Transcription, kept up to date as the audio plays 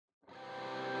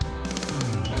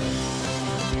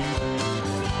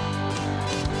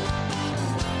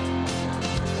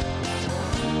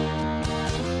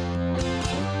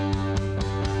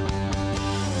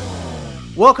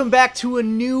Welcome back to a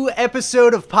new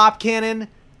episode of Pop Cannon.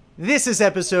 This is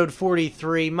episode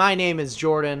 43. My name is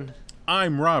Jordan.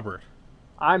 I'm Robert.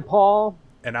 I'm Paul.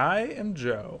 And I am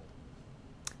Joe.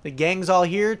 The gang's all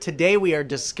here. Today we are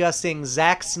discussing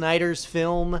Zack Snyder's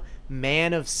film,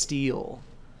 Man of Steel.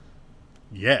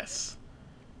 Yes.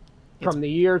 From the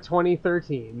year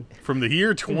 2013. From the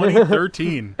year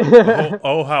 2013.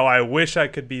 Oh, how I wish I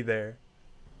could be there.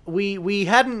 We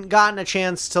hadn't gotten a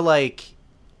chance to,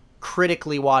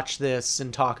 critically watch this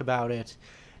and talk about it.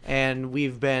 And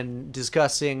we've been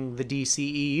discussing the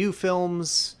DCEU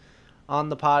films on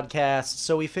the podcast.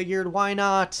 So we figured, why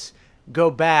not go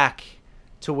back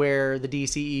to where the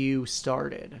DCEU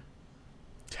started?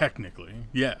 Technically,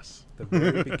 yes. The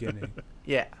very beginning.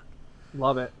 Yeah.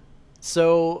 Love it.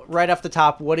 So, right off the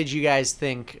top, what did you guys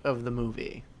think of the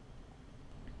movie?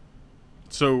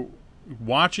 So,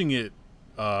 watching it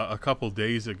a couple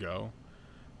days ago,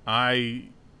 I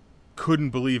couldn't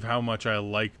believe how much I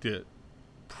liked it.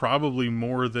 Probably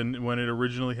more than when it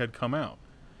originally had come out.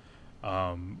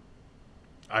 And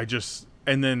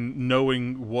then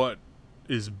knowing what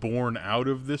is born out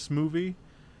of this movie,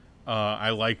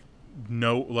 I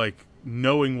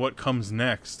knowing what comes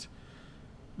next.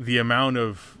 The amount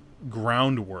of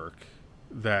groundwork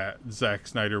that Zack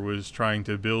Snyder was trying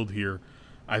to build here,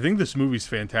 I think this movie's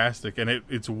fantastic, and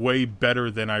it's way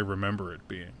better than I remember it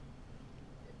being.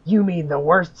 You mean the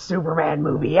worst Superman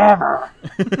movie ever?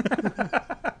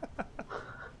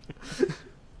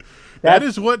 That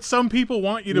is what some people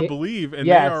want you to believe, and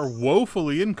yes. They are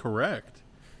woefully incorrect.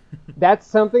 That's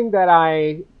something that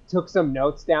I took some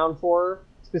notes down for,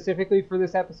 specifically for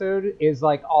this episode, is a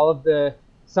lot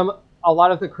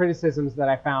of the criticisms that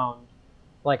I found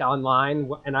online,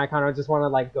 and I kind of just want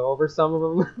to go over some of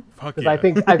them. Fuck because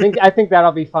yeah. I think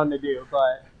that'll be fun to do.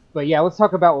 But yeah, let's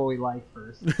talk about what we like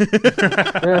first.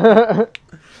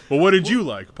 Well, what did you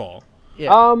like, Paul?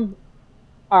 Yeah. All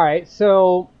right,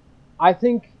 so I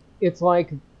think it's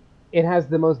it has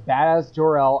the most badass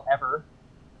Jor-El ever.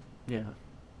 Yeah.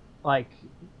 Out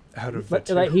of the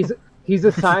two. He's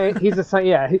a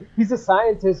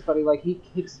scientist, but he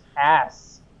kicks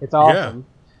ass. It's awesome.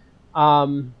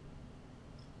 Yeah.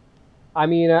 I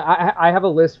mean, I have a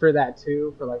list for that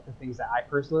too, for the things that I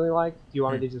personally like. Do you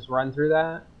want me to just run through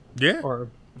that? Yeah. Or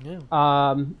Yeah.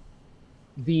 I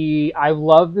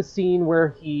love the scene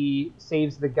where he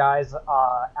saves the guys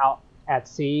out at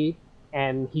sea,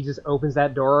 and he just opens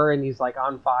that door and he's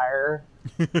on fire.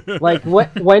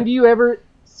 When do you ever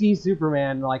see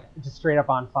Superman just straight up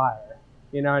on fire?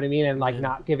 You know what I mean? And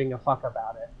not giving a fuck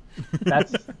about it.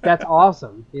 That's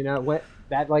awesome. You know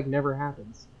that never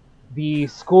happens. The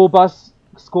school bus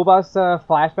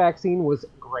flashback scene was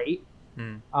great.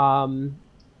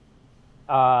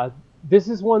 This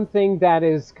is one thing that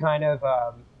is kind of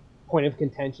a point of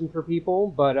contention for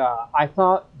people, but I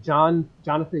thought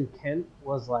Jonathan Kent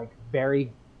was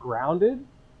very grounded.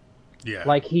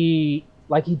 Yeah. He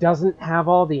doesn't have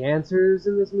all the answers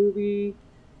in this movie,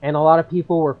 and a lot of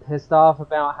people were pissed off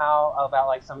about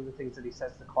some of the things that he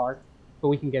says to Clark, but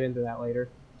we can get into that later.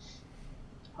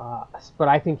 But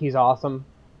I think he's awesome.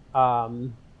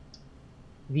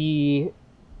 The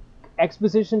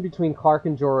exposition between Clark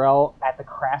and Jor-El at the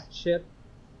crashed ship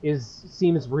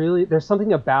seems really, there's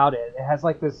something about it. It has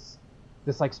this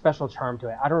special charm to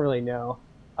it. I don't really know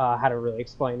how to really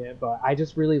explain it, but I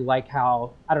just really like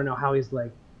how, I don't know, how he's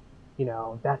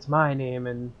that's my name,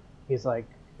 and he's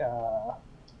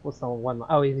what's the one?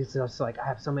 Oh, he's just I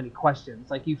have so many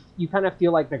questions. You kind of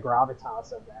feel the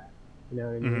gravitas of that. You know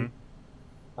what I mean?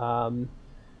 Mm-hmm.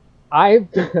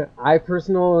 I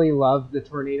personally love the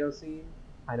tornado scene.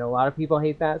 I know a lot of people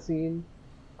hate that scene.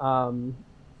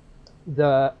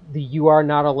 The "You Are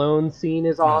Not Alone" scene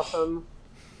is awesome.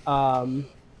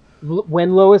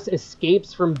 When Lois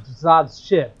escapes from Zod's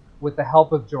ship with the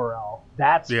help of Jor-El,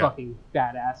 that's fucking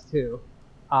badass too.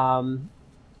 And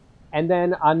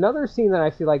then another scene that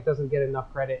I feel doesn't get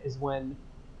enough credit is when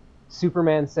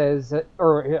Superman says,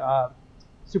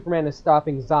 Superman is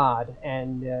stopping Zod,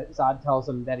 and Zod tells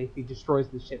him that if he destroys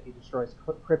the ship, he destroys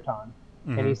Krypton.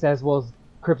 Mm-hmm. And he says, well,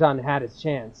 Krypton had its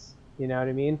chance. You know what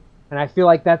I mean? And I feel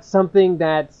that's something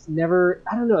that's never,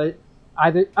 I don't know,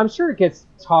 I'm sure it gets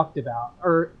talked about.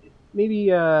 Or maybe,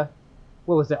 what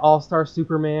was it, All-Star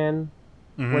Superman,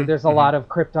 where there's a lot of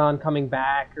Krypton coming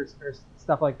back or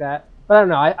stuff like that. But I don't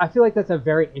know, I feel that's a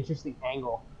very interesting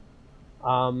angle.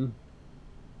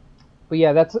 But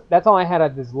yeah, that's all I had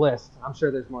on this list. I'm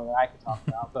sure there's more that I could talk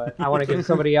about, but I want to give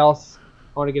somebody else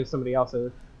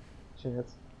a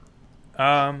chance.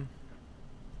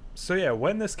 So yeah,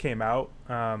 when this came out,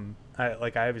 I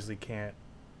obviously can't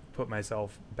put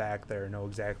myself back there and know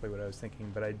exactly what I was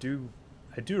thinking, but I do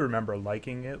I do remember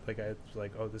liking it. Like I was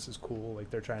like, oh, this is cool. Like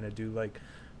they're trying to do like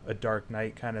a Dark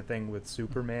Knight kind of thing with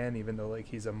Superman, even though like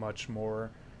he's a much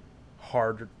more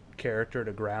hard character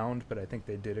to ground. But I think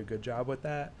they did a good job with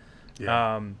that.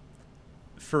 Yeah.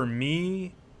 For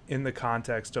me, in the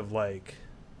context of like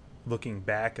looking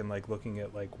back and like looking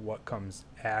at like what comes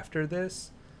after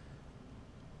this,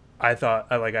 I thought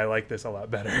I like this a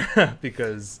lot better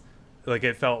because like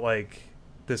it felt like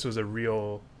this was a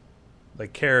real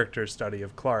like character study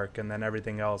of Clark, and then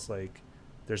everything else, like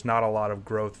there's not a lot of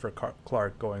growth for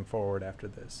Clark going forward after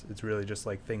this. It's really just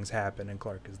like things happen and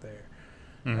Clark is there.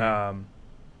 Mm-hmm.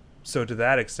 So to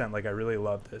that extent, like I really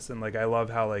love this, and like I love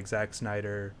how like Zack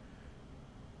Snyder,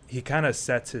 he kind of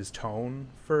sets his tone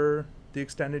for the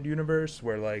extended universe,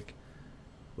 where like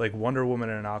Wonder Woman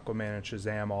and Aquaman and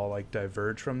Shazam all like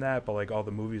diverge from that, but like all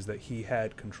the movies that he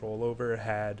had control over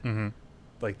had Mm-hmm.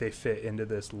 like they fit into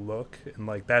this look, and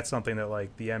like that's something that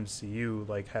like the MCU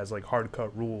like has like hard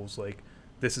cut rules, like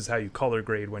this is how you color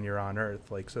grade when you're on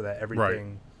Earth, like so that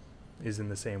everything is in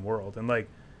the same world, and like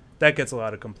that gets a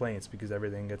lot of complaints because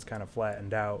everything gets kind of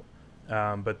flattened out,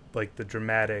 but like the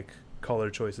dramatic color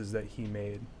choices that he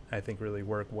made I think really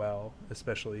work well,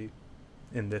 especially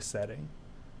in this setting.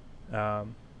 But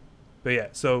yeah,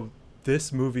 so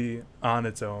this movie on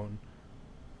its own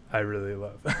I really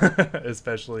love.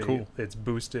 Especially Cool. It's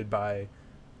boosted by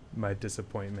my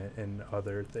disappointment in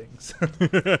other things.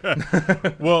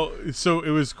 Well, so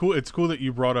it was cool. It's cool that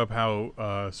you brought up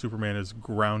how Superman is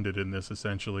grounded in this,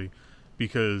 essentially,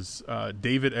 because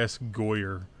David S.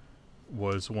 Goyer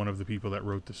was one of the people that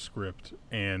wrote the script,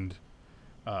 and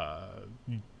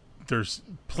there's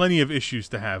plenty of issues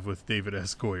to have with David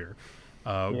S. Goyer.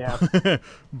 Yeah.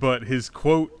 But his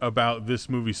quote about this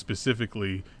movie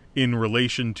specifically in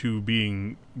relation to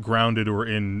being grounded or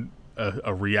in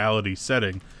a reality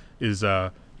setting is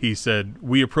he said,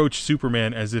 "We approach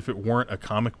Superman as if it weren't a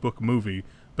comic book movie,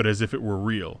 but as if it were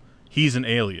real. He's an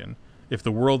alien. If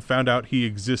the world found out he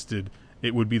existed,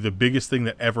 it would be the biggest thing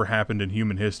that ever happened in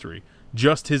human history.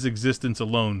 Just his existence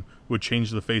alone would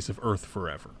change the face of Earth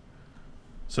forever."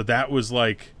 So that was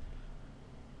like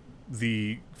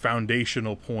the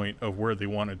foundational point of where they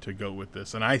wanted to go with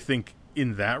this. And I think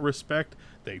in that respect,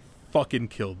 they fucking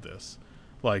killed this.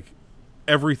 Like,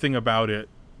 everything about it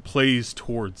plays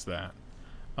towards that.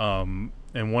 And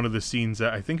one of the scenes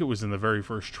that I think it was in the very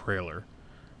first trailer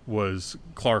was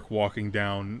Clark walking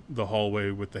down the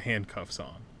hallway with the handcuffs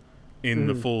on in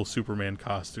the full Superman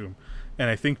costume. And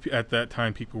I think at that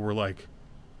time people were like,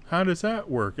 how does that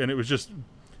work? And it was just,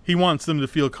 he wants them to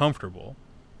feel comfortable,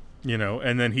 you know,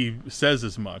 and then he says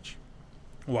as much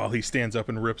while he stands up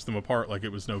and rips them apart like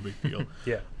it was no big deal.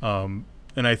 Yeah.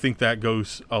 And I think that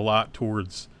goes a lot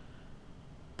towards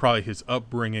probably his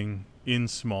upbringing in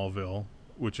Smallville,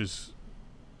 which is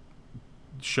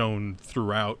shown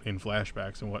throughout in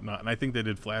flashbacks and whatnot. And I think they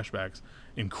did flashbacks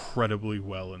incredibly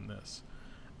well in this.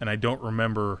 And I don't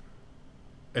remember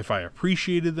if I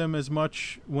appreciated them as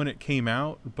much when it came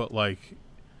out, but like,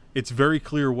 it's very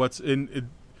clear what's in it,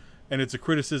 and it's a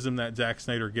criticism that Zack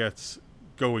Snyder gets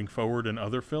going forward in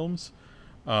other films.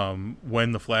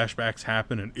 When the flashbacks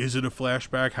happen, and is it a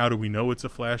flashback? How do we know it's a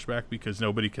flashback? Because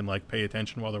nobody can like pay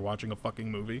attention while they're watching a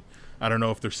fucking movie. I don't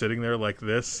know if they're sitting there like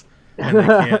this and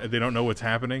they don't know what's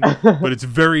happening, but it's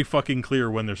very fucking clear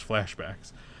when there's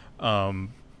flashbacks,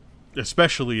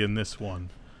 especially in this one.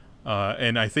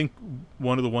 And I think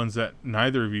one of the ones that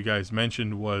neither of you guys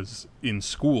mentioned was in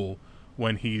school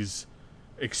when he's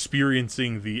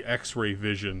experiencing the X-ray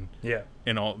vision. Yeah.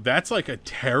 And all that's like a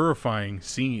terrifying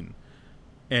scene.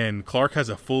 And Clark has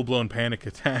a full-blown panic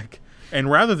attack.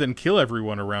 And rather than kill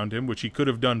everyone around him, which he could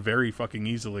have done very fucking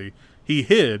easily, he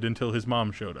hid until his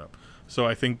mom showed up. So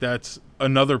I think that's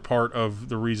another part of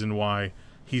the reason why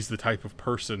he's the type of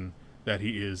person that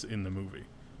he is in the movie.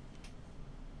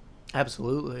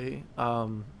 Absolutely.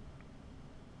 I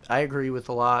agree with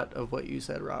a lot of what you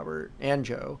said, Robert, and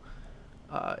Joe,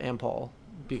 and Paul,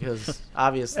 because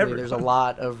obviously there's a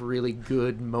lot of really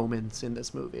good moments in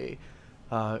this movie.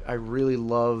 I really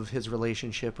love his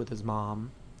relationship with his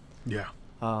mom. Yeah.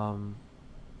 And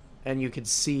you could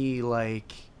see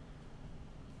like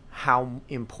how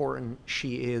important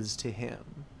she is to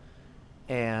him.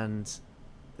 And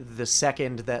the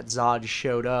second that Zod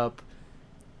showed up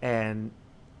and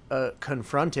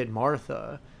confronted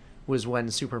Martha was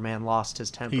when Superman lost his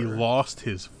temper. He lost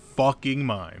his fucking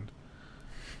mind.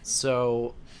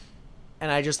 So,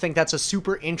 and I just think that's a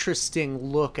super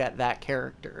interesting look at that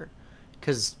character.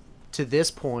 Because to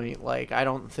this point, like, I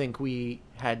don't think we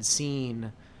had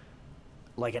seen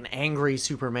like an angry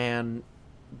Superman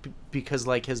because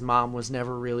like his mom was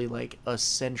never really like a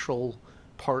central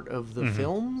part of the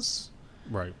films.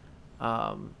 Right.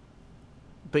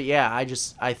 But yeah,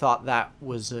 I thought that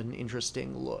was an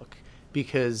interesting look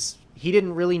because he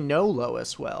didn't really know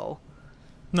Lois well.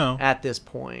 No. At this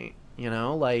point, you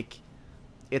know, like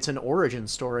it's an origin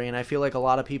story, and I feel like a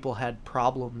lot of people had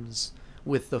problems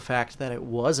with the fact that it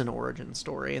was an origin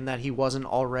story and that he wasn't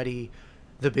already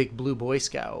the big blue Boy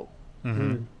Scout.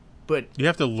 Mm-hmm. But you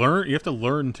have to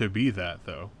learn to be that,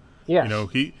 though. Yeah. You know,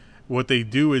 what they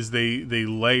do is they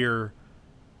layer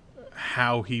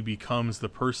how he becomes the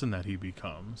person that he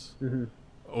becomes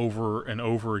over and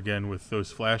over again with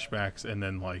those flashbacks, and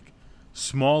then like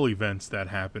small events that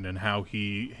happen and how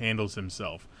he handles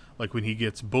himself. Like when he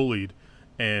gets bullied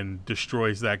and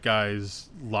destroys that guy's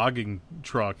logging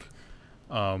truck.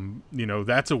 You know,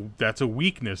 that's a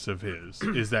weakness of his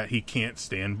is that he can't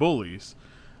stand bullies.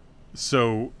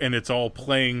 So, and it's all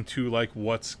playing to like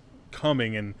what's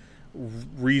coming and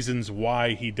reasons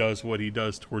why he does what he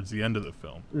does towards the end of the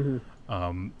film.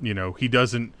 You know, he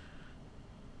doesn't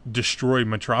destroy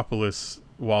Metropolis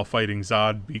while fighting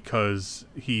Zod because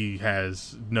he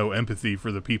has no empathy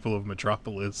for the people of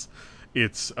Metropolis.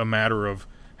 It's a matter of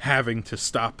having to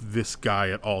stop this guy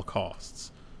at all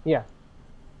costs. Yeah.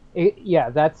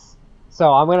 That's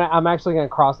so. I'm actually gonna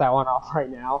cross that one off right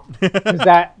now because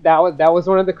that was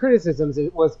one of the criticisms.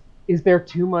 Is there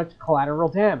too much collateral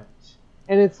damage?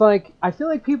 And it's like I feel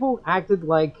like people acted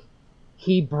like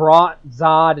he brought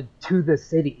Zod to the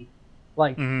city,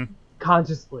 like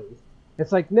consciously.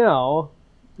 It's like no.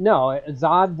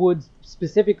 Zod would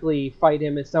specifically fight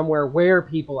him at somewhere where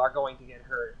people are going to get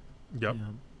hurt. Yep.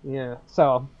 Yeah.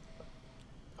 So.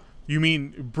 You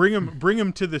mean bring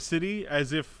him to the city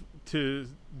as if to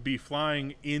be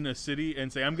flying in a city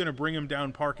and say, I'm going to bring him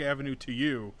down Park Avenue to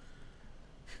you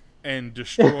and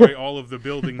destroy all of the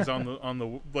buildings on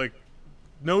the like,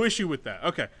 no issue with that.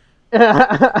 Okay.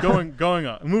 Going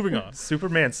on, moving on.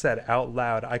 Superman said out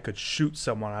loud, I could shoot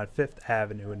someone on Fifth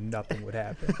Avenue and nothing would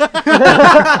happen.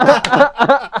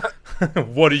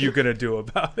 What are you going to do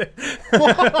about it?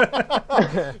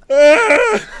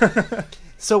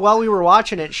 So while we were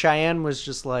watching it, Cheyenne was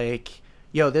just like,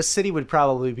 yo, this city would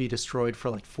probably be destroyed for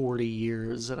like 40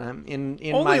 years. And I'm in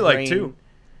only my like brain. 2.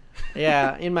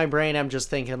 Yeah, in my brain, I'm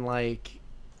just thinking like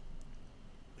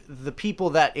the people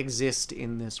that exist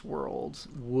in this world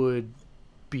would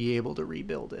be able to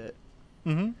rebuild it.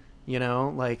 Mm-hmm. You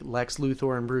know, like Lex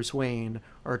Luthor and Bruce Wayne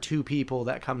are two people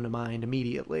that come to mind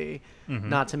immediately.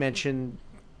 Not to mention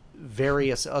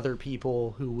various other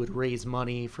people who would raise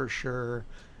money for sure.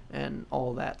 And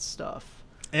all that stuff.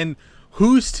 And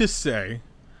who's to say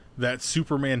that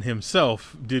Superman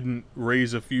himself didn't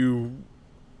raise a few,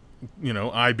 you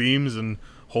know, I-beams and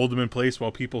hold them in place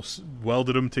while people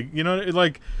welded them to, you know,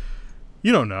 like,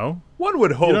 you don't know. One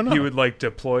would hope he would, like,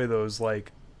 deploy those,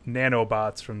 like,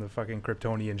 nanobots from the fucking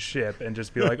Kryptonian ship and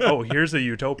just be like, oh, here's a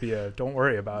utopia. Don't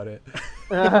worry about it.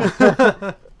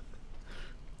 I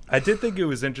did think it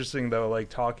was interesting, though, like,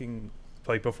 talking...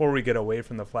 Like, before we get away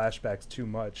from the flashbacks too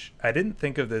much, I didn't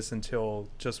think of this until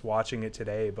just watching it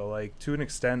today, but, like, to an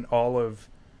extent, all of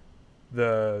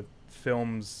the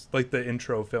films, like the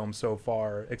intro film so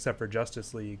far, except for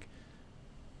Justice League,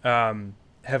 have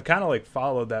kind of, like,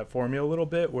 followed that formula a little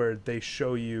bit, where they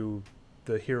show you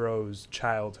the hero's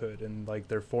childhood and, like,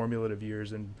 their formative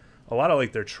years and a lot of,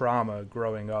 like, their trauma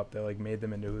growing up that, like, made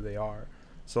them into who they are.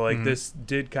 So, like, this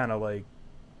did kind of, like,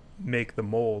 make the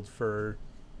mold for...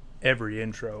 every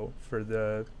intro for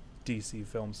the DC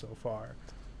film so far.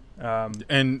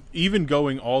 And even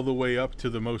going all the way up to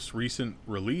the most recent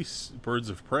release, Birds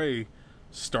of Prey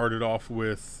started off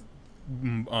with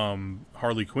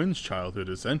Harley Quinn's childhood,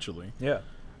 essentially. Yeah.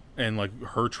 And, like,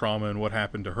 her trauma and what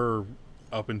happened to her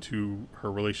up into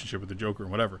her relationship with the Joker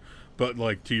and whatever. But,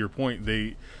 like, to your point,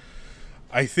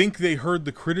 I think they heard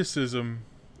the criticism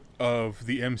of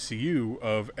the MCU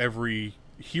of every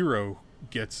hero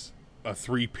gets a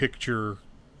 3-picture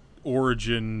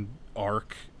origin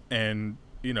arc, and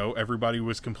you know everybody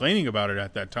was complaining about it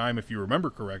at that time, if you remember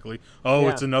correctly.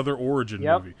 It's another origin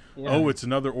movie. It's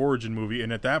another origin movie.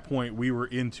 And at that point we were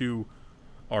into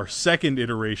our second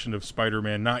iteration of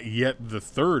Spider-Man, not yet the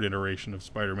third iteration of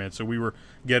Spider-Man, so we were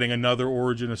getting another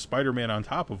origin of Spider-Man on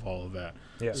top of all of that.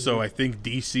 So I think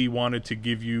DC wanted to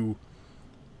give you,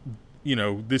 you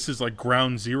know, this is like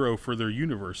ground zero for their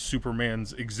universe,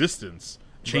 Superman's existence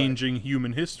changing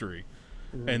human history.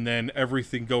 And then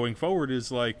everything going forward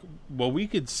is like, well, we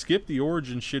could skip the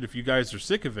origin shit if you guys are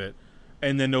sick of it.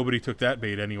 And then nobody took that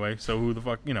bait anyway, so who the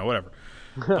fuck, you know, whatever.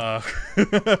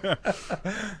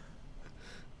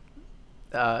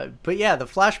 But yeah, the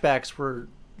flashbacks were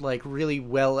like really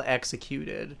well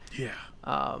executed. Yeah.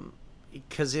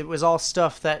 because it was all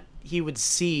stuff that he would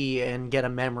see and get a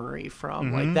memory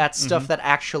from. Like, that's stuff that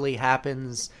actually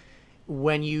happens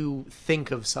when you think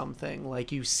of something.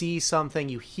 Like, you see something,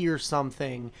 you hear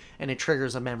something, and it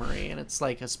triggers a memory, and it's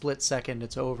like a split second,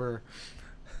 it's over.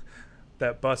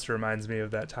 That bus reminds me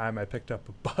of that time I picked up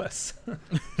a bus.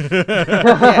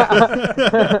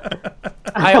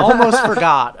 I almost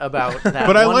forgot about that.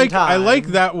 But I time. like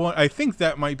that one. I think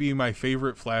that might be my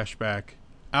favorite flashback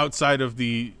outside of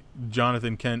the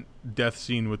Jonathan Kent death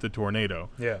scene with the tornado.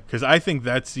 Yeah. Because I think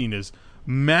that scene is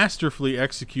masterfully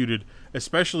executed,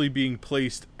 especially being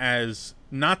placed as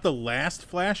not the last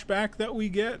flashback that we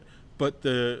get, but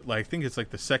I think it's like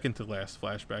the second to last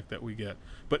flashback that we get.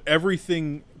 But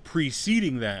everything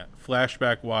preceding that,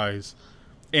 flashback wise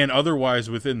and otherwise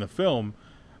within the film,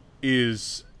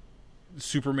 is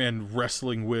Superman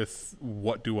wrestling with,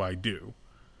 what do I do?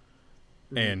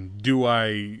 And do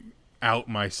I out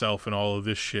myself and all of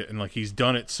this shit? And like, he's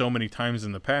done it so many times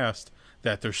in the past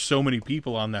that there's so many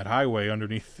people on that highway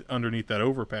underneath that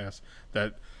overpass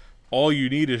that all you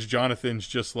need is Jonathan's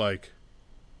just like,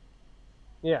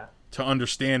 Yeah. to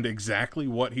understand exactly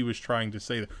what he was trying to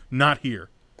say. Not here.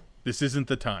 This isn't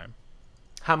the time.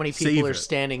 How many people Save are it.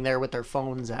 standing there with their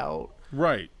phones out?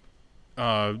 Right.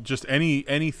 Just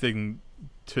anything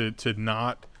to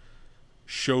not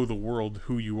show the world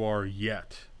who you are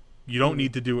yet. You don't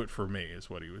need to do it for me, is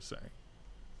what he was saying.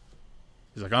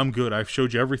 He's like, I'm good. I've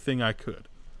showed you everything I could.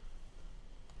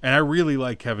 And I really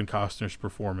like Kevin Costner's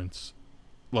performance.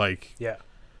 Like, Yeah.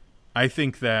 I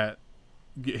think that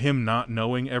him not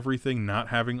knowing everything, not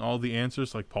having all the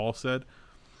answers, like Paul said,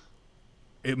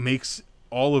 it makes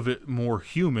all of it more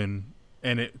human,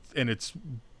 and it's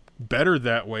better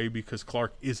that way because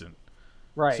Clark isn't.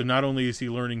 Right. So not only is he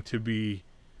learning to be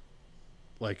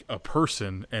like a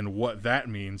person and what that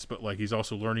means, but like he's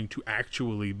also learning to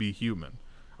actually be human.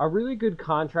 A really good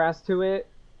contrast to it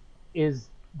is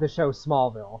the show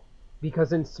Smallville,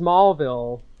 because in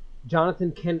Smallville,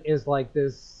 Jonathan Kent is like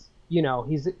this, you know,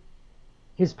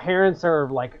 his parents are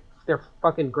like, they're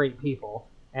fucking great people,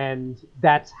 and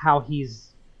that's how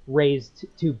he's raised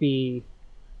to be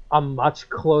a much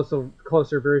closer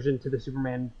version to the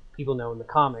Superman people know in the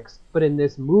comics. But in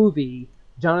this movie,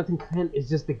 Jonathan Kent is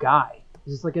just a guy.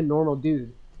 He's just like a normal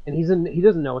dude, and he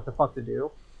doesn't know what the fuck to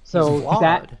do. So He's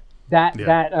flawed.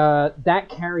 that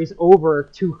carries over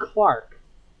to Clark.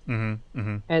 Mm-hmm.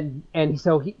 Mm-hmm. And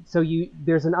so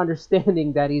there's an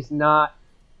understanding that he's not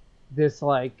this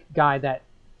like guy that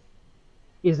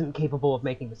isn't capable of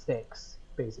making mistakes,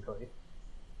 basically.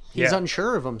 He's Yeah.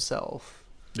 unsure of himself.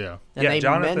 Yeah. And Yeah, they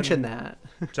Jonathan- mention that.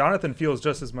 Jonathan feels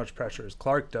just as much pressure as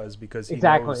Clark does because he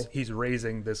Exactly. knows he's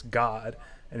raising this god,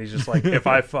 and he's just like, if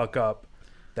I fuck up,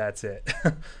 that's it.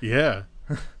 Yeah.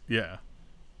 Yeah.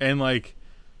 And like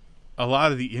a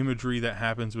lot of the imagery that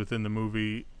happens within the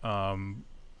movie,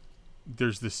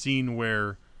 there's the scene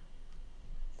where,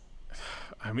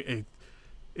 I mean,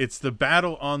 it's the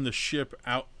battle on the ship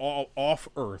off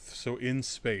Earth, so in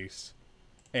space,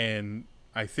 and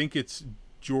I think it's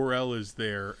Jor-El is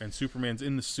there, and Superman's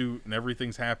in the suit, and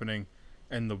everything's happening,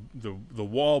 and the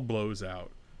wall blows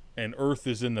out, and Earth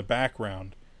is in the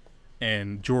background,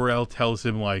 and Jor-El tells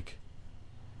him like,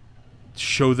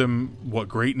 show them what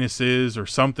greatness is, or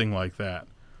something like that.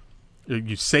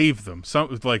 You save them,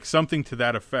 something to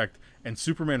that effect, and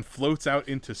Superman floats out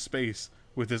into space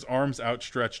with his arms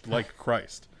outstretched like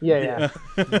Christ. Yeah.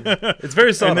 It's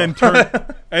very subtle.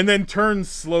 And then turns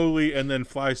slowly and then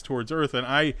flies towards Earth. And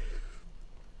I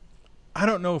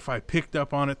don't know if I picked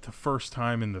up on it the first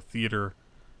time in the theater.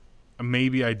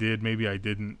 Maybe I did, maybe I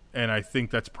didn't. And I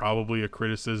think that's probably a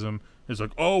criticism. It's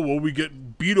like, oh, well, we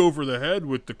get beat over the head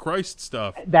with the Christ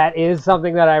stuff. That is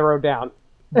something that I wrote down.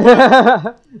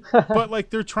 But like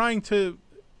they're trying to,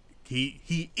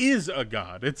 he is a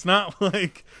god. It's not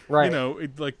like, Right. you know,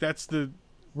 like that's they're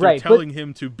Right, telling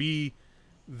him to be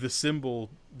the symbol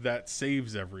that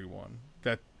saves everyone.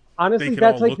 That Honestly, they can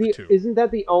that's all like look to. isn't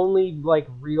that the only like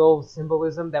real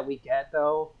symbolism that we get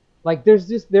though? Like there's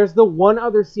the one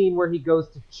other scene where he goes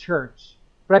to church,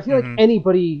 but I feel like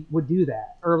anybody would do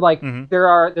that, or like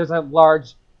there's a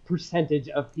large percentage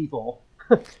of people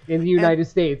in the United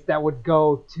States that would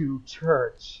go to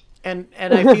church. And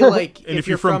I feel like And if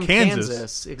you're from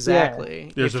Kansas,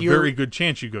 exactly. There's if a you're- very good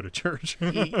chance you go to church.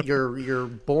 you're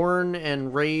born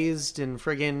and raised in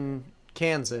friggin'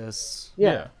 Kansas.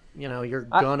 Yeah. You know, you're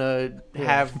gonna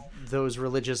have those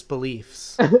religious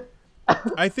beliefs.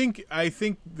 I think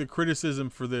the criticism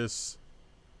for this.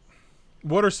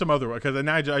 What are some other ones? Because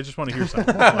I just want to hear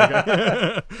something.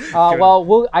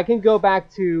 I can go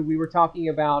back to, we were talking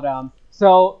about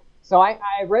so I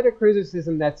read a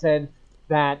criticism that said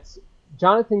that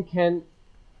Jonathan Kent,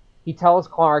 he tells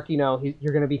Clark, you're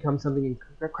going to become something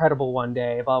incredible one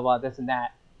day, blah, blah, this and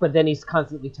that. But then he's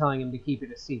constantly telling him to keep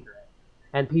it a secret.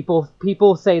 And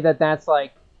people say that that's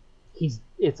like,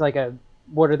 it's like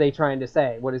what are they trying to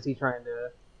say? What is he trying to...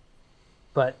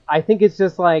 But I think it's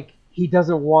just like, he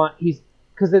doesn't want,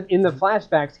 because in the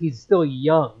flashbacks, he's still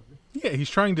young. Yeah, he's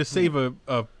trying to save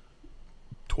a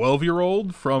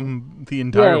 12-year-old from the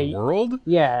entire world.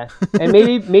 Yeah, and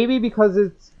maybe because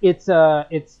it's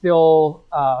still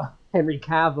Henry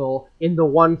Cavill in the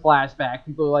one flashback.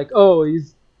 People are like, oh,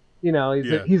 he's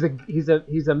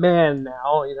a man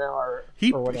now, or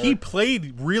whatever. He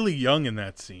played really young in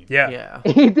that scene. Yeah.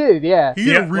 He did. Yeah, he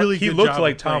did a really good He looked job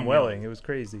like of Tom playing Welling. young. It was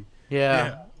crazy.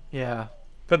 Yeah.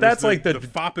 But that's like the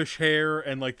foppish hair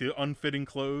and like the unfitting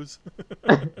clothes.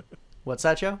 What's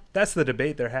that, Joe? That's the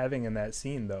debate they're having in that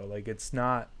scene, though. Like, it's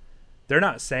not... They're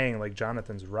not saying, like,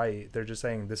 Jonathan's right. They're just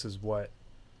saying this is what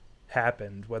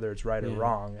happened, whether it's right or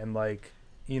wrong. And, like,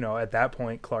 at that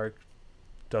point, Clark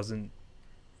doesn't...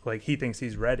 Like, he thinks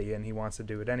he's ready, and he wants to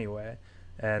do it anyway.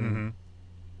 And,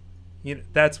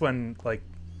 that's when, like,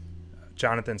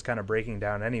 Jonathan's kind of breaking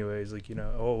down anyways. Like,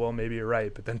 oh, well, maybe you're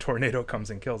right. But then Tornado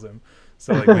comes and kills him.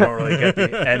 So, like, we don't really get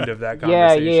the end of that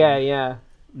conversation. Yeah. Yeah.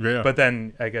 But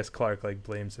then I guess Clark like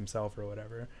blames himself or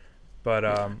whatever. But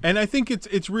and I think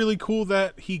it's really cool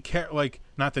that he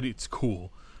not that it's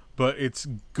cool, but it's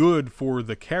good for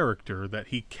the character that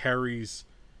he carries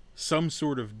some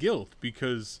sort of guilt,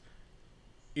 because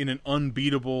in an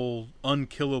unbeatable,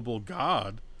 unkillable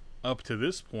god up to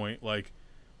this point, like,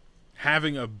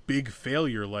 having a big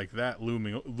failure like that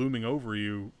looming over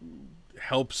you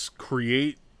helps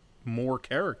create more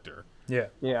character. Yeah.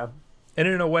 And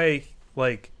in a way,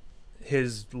 like,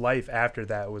 his life after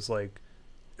that was like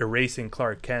erasing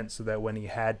Clark Kent so that when he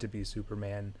had to be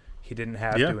Superman, he didn't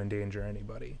have to endanger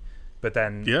anybody. But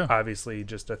then obviously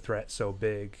just a threat so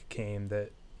big came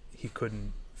that he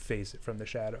couldn't face it from the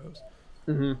shadows.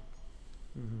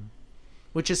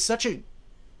 Which is such a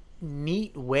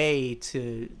neat way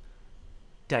to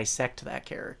dissect that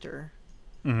character.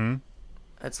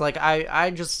 It's like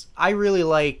I really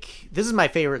like, this is my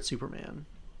favorite Superman.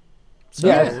 So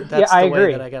that's I the way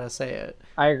agree. that I gotta say it.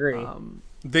 I agree.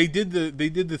 They did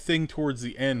the thing towards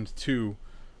the end too,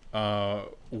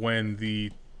 when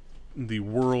the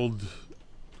world,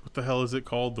 what the hell is it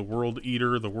called? The World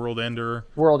Eater, the World Ender,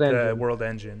 World Engine. The World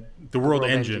Engine. The World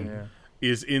Engine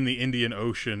is in the Indian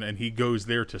Ocean, and he goes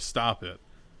there to stop it.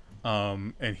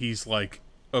 And he's like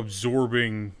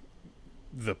absorbing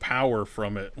the power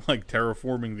from it, like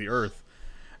terraforming the Earth.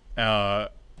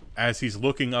 As he's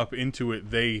looking up into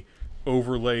it, they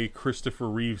overlay Christopher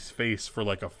Reeve's face for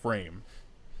like a frame.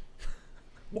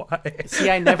 Why? See,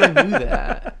 I never knew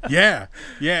that. Yeah,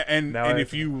 and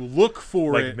if you look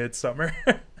for like it, Midsummer.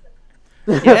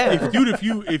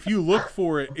 if you look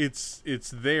for it, it's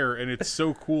there, and it's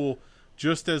so cool,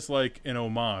 just as like an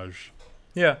homage.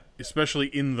 Yeah, especially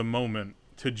in the moment,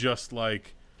 to just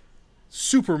like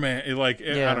Superman. I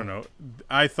don't know.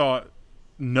 I thought,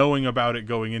 knowing about it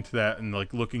going into that and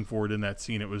like looking for it in that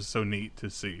scene, it was so neat to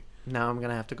see. Now I'm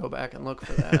gonna have to go back and look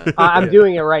for that. I'm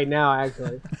doing it right now,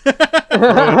 actually.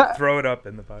 throw it up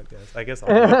in the podcast. I guess I'll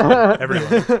do it.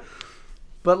 Everyone.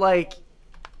 But like,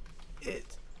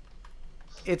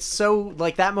 it's so,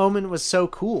 like, that moment was so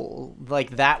cool.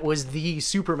 Like, that was the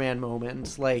Superman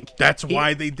moment. Like, that's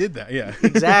why they did that. Yeah,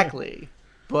 exactly.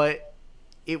 But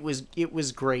it was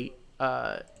great.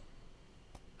 I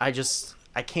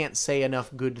can't say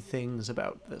enough good things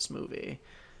about this movie.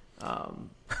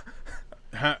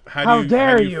 How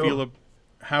dare you?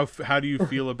 How do you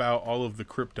feel about all of the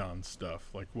Krypton stuff?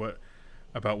 Like, what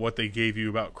they gave you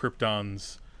about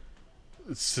Krypton's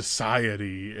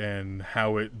society and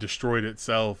how it destroyed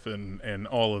itself and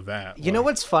all of that? You know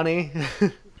what's funny?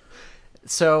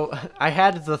 So I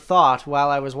had the thought while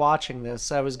I was watching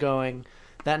this. I was going,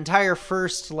 that entire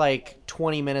first like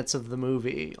 20 minutes of the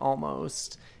movie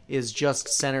almost is just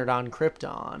centered on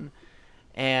Krypton,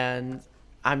 and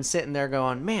I'm sitting there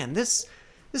going, man, this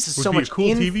is so much a cool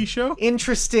TV show,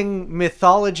 interesting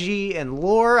mythology and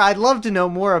lore. I'd love to know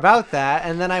more about that.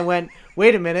 And then I went,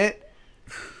 wait a minute,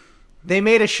 they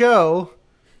made a show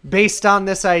based on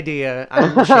this idea.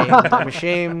 I'm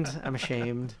ashamed.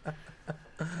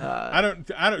 I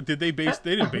don't. They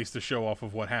didn't base the show off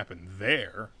of what happened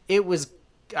there. It was,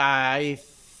 I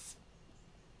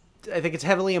think it's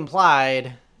heavily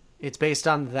implied it's based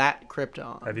on that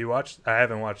Krypton. Have you watched? I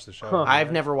haven't watched the show.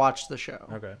 I've never watched the show.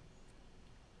 Okay.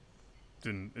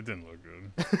 It didn't look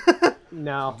good.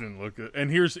 No. It didn't look good.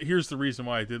 And here's the reason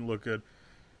why it didn't look good.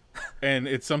 And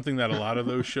it's something that a lot of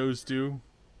those shows do.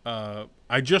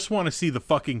 I just want to see the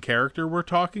fucking character we're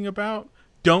talking about.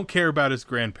 Don't care about his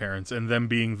grandparents and them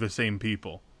being the same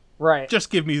people. Right. Just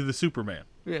give me the Superman.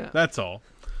 Yeah. That's all.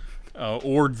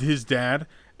 Or his dad,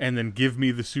 and then give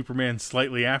me the Superman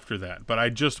slightly after that. But I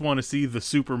just want to see the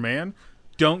Superman.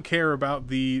 Don't care about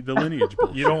the lineage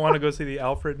bullshit. You don't want to go see the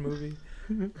Alfred movie?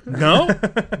 No?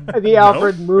 The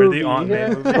Alfred movie. Or the Aunt May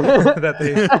movie that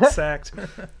they sacked?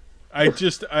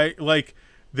 I like,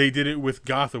 they did it with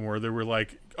Gotham where they were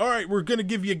like, all right, we're going to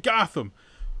give you Gotham.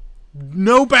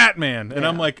 No Batman. And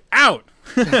I'm like, out.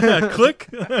 Click.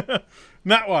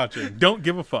 Not watching. Don't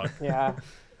give a fuck. Yeah,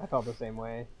 I felt the same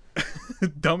way.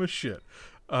 Dumb as shit.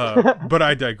 But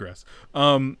I digress.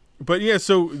 But yeah,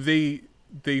 so they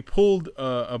pulled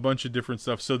a bunch of different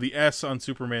stuff. So the S on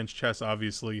Superman's chest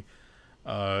obviously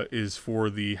is for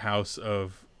the house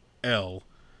of El.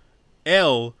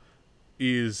 El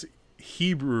is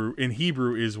Hebrew. In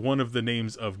Hebrew is one of the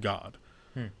names of God.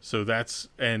 So that's,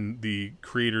 and the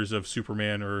creators of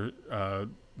Superman are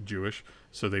Jewish,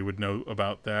 so they would know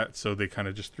about that. So they kind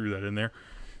of just threw that in there.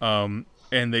 And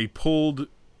they pulled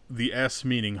the S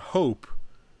meaning hope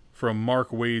from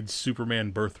Mark Waid's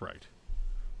Superman Birthright.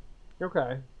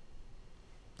 Okay.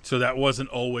 So that wasn't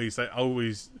always, that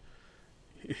always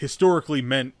historically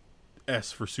meant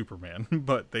S for Superman,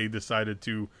 but they decided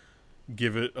to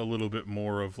give it a little bit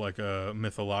more of like a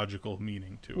mythological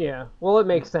meaning to it. Yeah. Well, it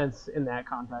makes sense in that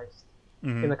context.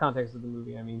 In the context of the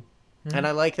movie, I mean. And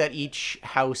I like that each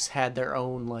house had their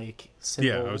own like symbol.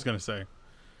 Yeah, I was gonna say.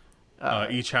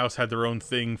 Each house had their own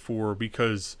thing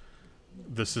because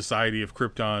the Society of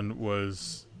Krypton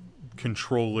was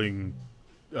controlling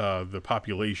the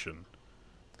population,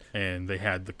 and they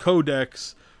had the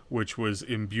Codex, which was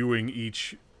imbuing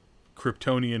each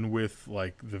Kryptonian with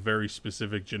like the very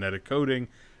specific genetic coding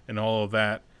and all of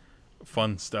that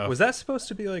fun stuff. Was that supposed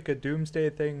to be like a Doomsday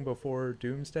thing before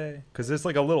Doomsday? Because there's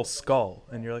like a little skull,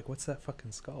 and you're like, what's that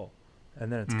fucking skull?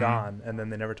 And then it's gone, and then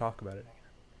they never talk about it again.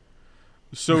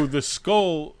 So the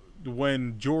skull,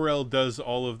 when Jor-El does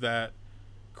all of that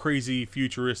crazy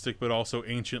futuristic but also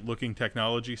ancient looking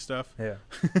technology stuff, Yeah.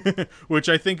 which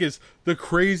I think is the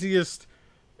craziest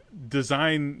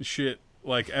design shit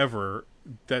like ever,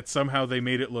 that somehow they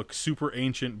made it look super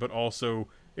ancient but also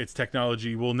it's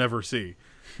technology we'll never see.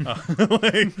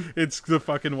 Like, it's the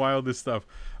fucking wildest stuff.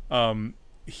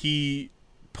 He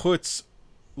puts,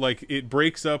 like, it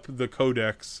breaks up the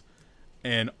codex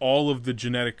and all of the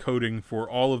genetic coding for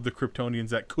all of the Kryptonians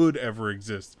that could ever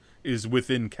exist is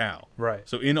within Cal. Right.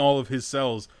 So in all of his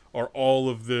cells are all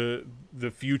of the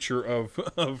future of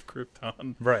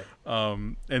Krypton. Right.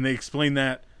 And they explain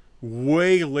that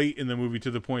way late in the movie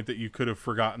to the point that you could have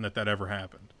forgotten that ever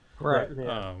happened. Right.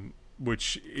 Yeah.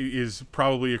 Which is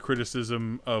probably a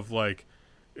criticism of, like,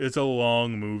 it's a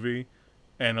long movie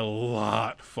and a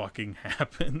lot fucking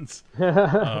happens.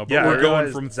 But Yeah, we're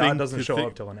going from Zod thing doesn't to show thing.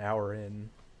 up till an hour in.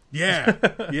 Yeah,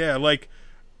 yeah. Like,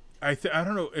 I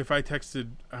don't know if I texted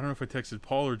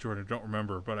Paul or Jordan. I don't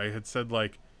remember, but I had said,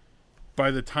 like, by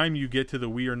the time you get to the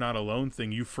 "We Are Not Alone"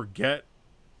 thing, you forget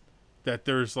that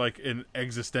there's like an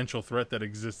existential threat that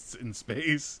exists in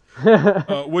space,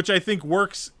 which I think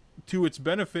works to its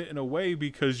benefit in a way,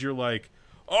 because you're like,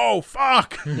 oh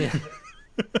fuck,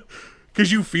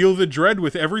 because you feel the dread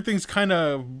with everything's kind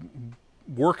of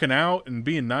working out and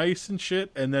being nice and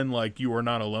shit, and then like "You Are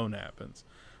Not Alone" happens,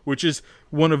 which is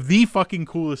one of the fucking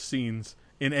coolest scenes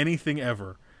in anything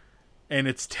ever, and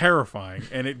it's terrifying,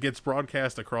 and it gets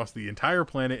broadcast across the entire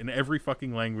planet in every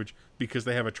fucking language because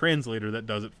they have a translator that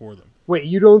does it for them. Wait,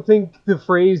 you don't think the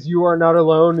phrase "you are not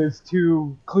alone" is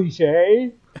too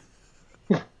cliche?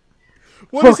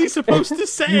 What is he supposed to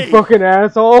say? You fucking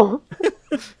asshole!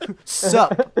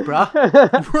 Sup, bruh?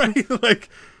 Right? Like,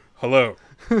 hello,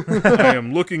 I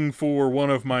am looking for one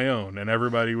of my own, and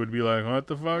everybody would be like, what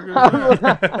the fuck is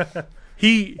that?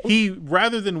 He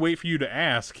rather than wait for you to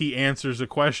ask, he answers a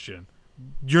question.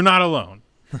 You're not alone.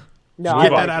 No, Get I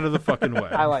that like out of the fucking way.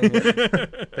 I like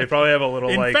it. They probably have a little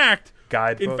In fact,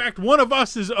 guidebook. one of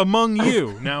us is among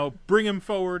you. Now bring him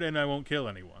forward, and I won't kill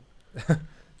anyone.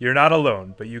 You're not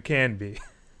alone, but you can be.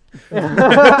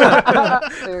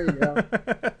 There you go.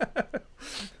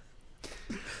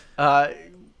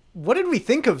 What did we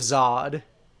think of Zod?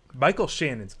 Michael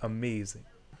Shannon's amazing.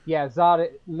 Yeah, Zod.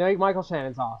 Michael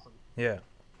Shannon's awesome. Yeah.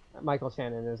 Michael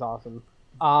Shannon is awesome.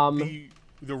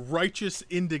 The righteous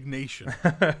indignation,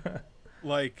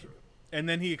 like, and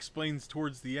then he explains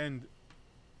towards the end,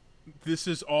 this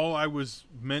is all I was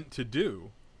meant to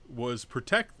do, was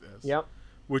protect this. Yep.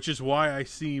 Which is why I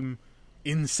seem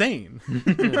insane.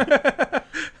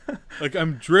 Like,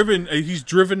 I'm driven, he's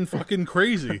driven fucking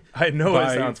crazy. I know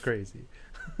it sounds crazy.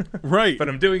 Right. But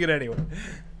I'm doing it anyway.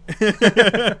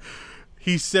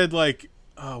 He said, like,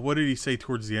 what did he say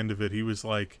towards the end of it? He was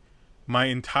like, my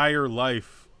entire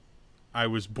life, I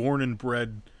was born and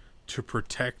bred to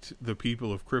protect the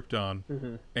people of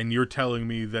Krypton, and you're telling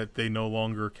me that they no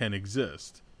longer can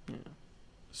exist. Yeah.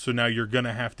 So now you're going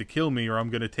to have to kill me, or I'm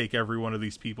going to take every one of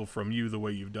these people from you the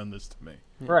way you've done this to me.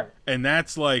 Right. And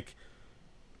that's like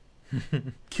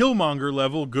Killmonger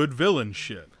level good villain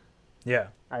shit. Yeah.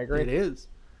 I agree. It is.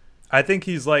 I think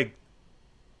he's like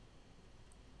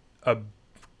a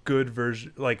good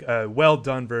version, like a well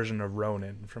done version of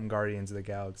Ronan from Guardians of the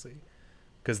Galaxy.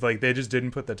 Because like they just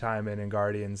didn't put the time in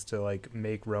Guardians to like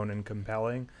make Ronan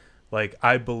compelling. Like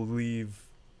I believe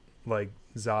like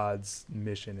Zod's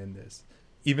mission in this,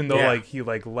 even though like he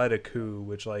like led a coup,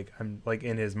 which like I'm like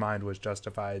in his mind was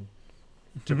justified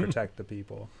to protect the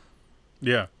people.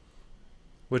 Yeah.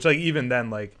 Which like even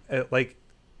then like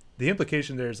the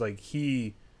implication there is like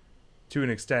he to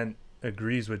an extent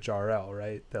agrees with Jor-El,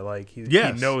 right? That like he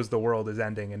knows the world is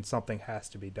ending and something has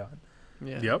to be done.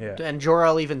 Yeah. Yep. Yeah. And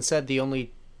Jor-El even said the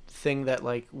only thing that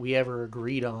like we ever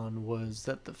agreed on was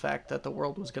that the fact that the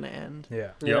world was going to end.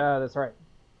 Yeah. Yeah, that's right.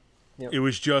 It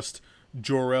was just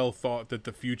Jor-El thought that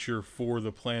the future for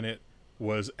the planet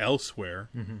was elsewhere,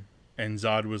 and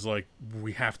Zod was like,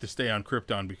 we have to stay on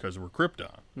Krypton because we're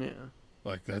Krypton. Yeah.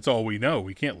 Like, that's all we know.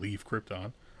 We can't leave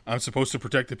Krypton. I'm supposed to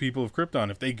protect the people of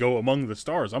Krypton. If they go among the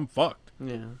stars, I'm fucked.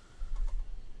 Yeah.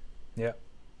 Yeah.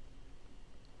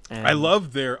 And I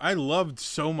loved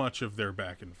so much of their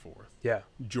back and forth. Yeah.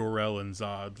 Jor-El and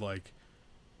Zod, like,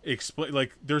 explain,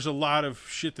 like, there's a lot of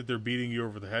shit that they're beating you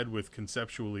over the head with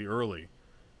conceptually early.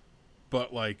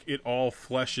 But, like, it all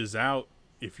fleshes out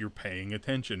if you're paying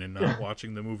attention and not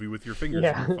watching the movie with your fingers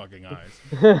in your fucking eyes.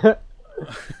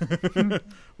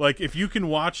 Like, if you can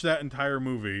watch that entire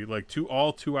movie, like,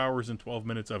 all 2 hours and 12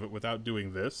 minutes of it without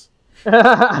doing this,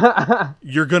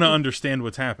 you're gonna understand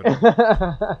what's happening.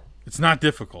 It's not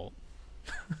difficult.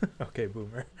 Okay,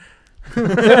 Boomer.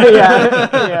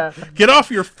 yeah. Get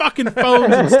off your fucking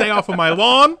phones and stay off of my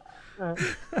lawn.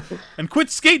 And quit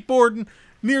skateboarding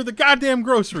near the goddamn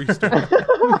grocery store.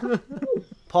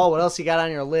 Paul, what else you got on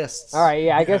your lists? All right,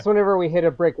 yeah. I guess whenever we hit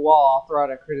a brick wall, I'll throw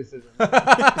out a criticism.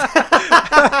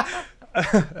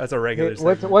 That's a regular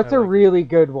What's a really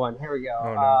good one? Here we go.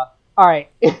 Oh, no. All right.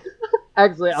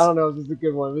 Actually, I don't know if this is a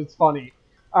good one, but it's funny.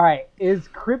 All right. Is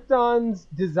Krypton's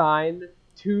design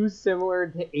too similar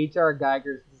to H.R.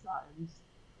 Geiger's designs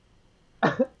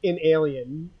in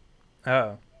Alien?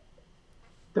 Oh.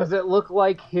 Does it look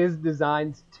like his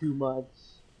designs too much?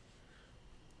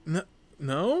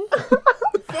 No?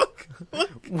 Fuck.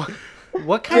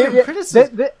 What kind of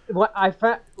criticism? What I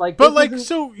found, like, But, this like, isn't-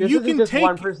 so this you isn't can just take...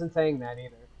 one person saying that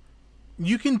either.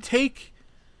 You can take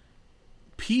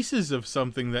pieces of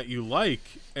something that you like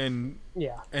and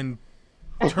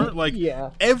turn, like,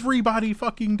 everybody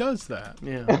fucking does that.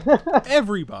 Yeah.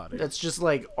 Everybody. That's just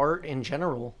like art in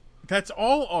general. That's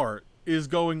all art, is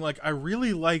going like, I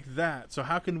really like that, so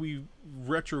how can we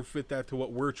retrofit that to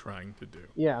what we're trying to do?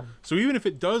 Yeah. So even if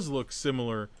it does look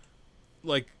similar,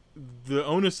 like, the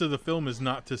onus of the film is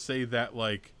not to say that,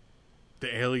 like,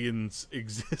 the aliens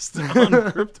exist on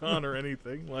Krypton or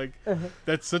anything. Like,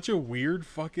 that's such a weird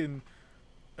fucking...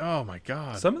 Oh my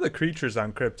god. Some of the creatures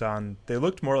on Krypton, they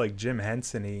looked more like Jim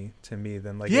Henson-y to me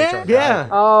than like Yeah, H.R. yeah. Geiger.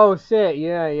 Oh shit!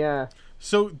 Yeah.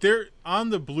 So they're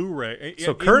on the Blu-ray.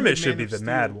 So Kermit should be the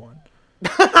mad one.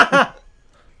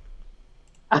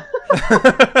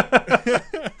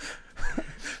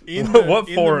 What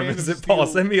forum is it, Paul?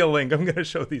 Send me a link. I'm gonna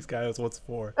show these guys what's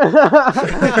for.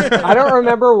 I don't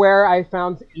remember where I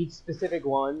found each specific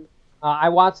one. I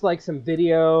watched like some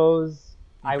videos.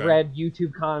 I read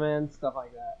YouTube comments, stuff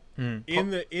like that. In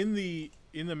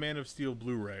the Man of Steel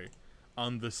Blu-ray,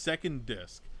 on the second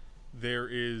disc, there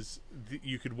is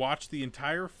you could watch the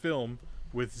entire film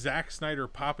with Zack Snyder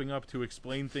popping up to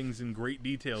explain things in great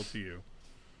detail to you.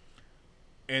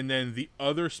 And then the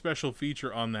other special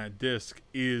feature on that disc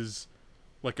is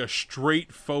like a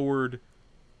straightforward,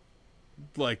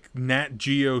 like, Nat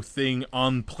Geo thing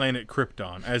on planet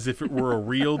Krypton, as if it were a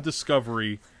real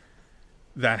discovery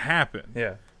that happened.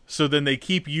 Yeah. So then they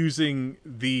keep using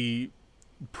the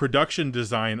production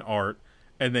design art,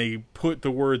 and they put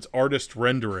the words artist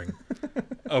rendering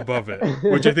above it,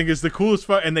 which I think is the coolest.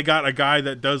 And they got a guy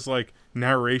that does, like,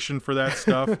 narration for that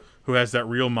stuff, who has that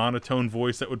real monotone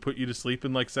voice that would put you to sleep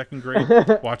in, like, second grade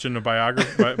watching a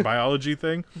biology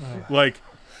thing. Like,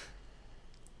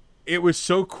 it was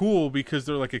so cool because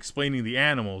they're, like, explaining the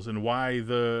animals and why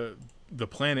the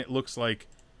planet looks like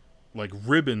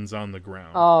ribbons on the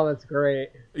ground. Oh, that's great.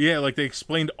 Yeah, like, they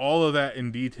explained all of that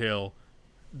in detail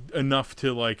enough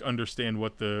to like understand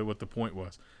what the point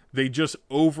was. They just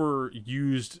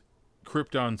overused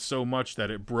Krypton so much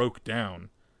that it broke down.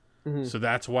 Mm-hmm. So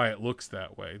that's why it looks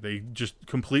that way. They just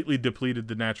completely depleted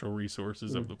the natural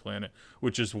resources of the planet,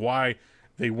 which is why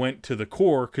they went to the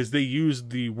core, because they used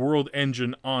the world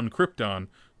engine on Krypton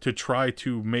to try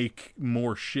to make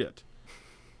more shit.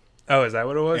 Oh, is that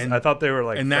what it was? And- I thought they were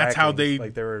like, and that's how fracking, they-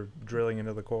 like they were drilling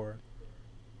into the core.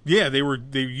 Yeah, they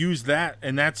used that,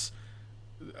 and that's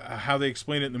how they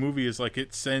explain it in the movie, is like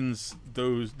it sends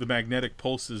the magnetic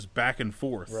pulses back and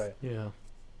forth. Right. Yeah.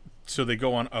 So they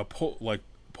go on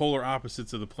polar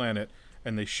opposites of the planet,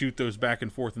 and they shoot those back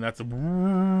and forth, and that's a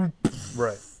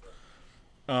Right.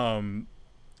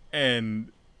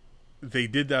 And they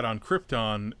did that on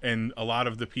Krypton, and a lot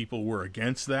of the people were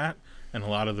against that, and a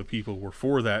lot of the people were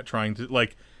for that, trying to,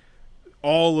 like,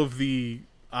 all of the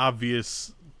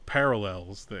obvious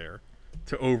parallels there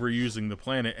to overusing the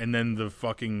planet, and then the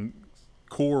fucking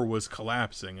core was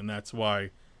collapsing, and that's why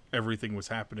everything was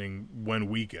happening when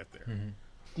we get there. Mm-hmm.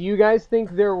 Do you guys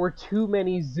think there were too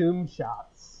many zoom shots?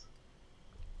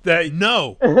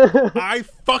 No, I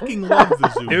fucking love the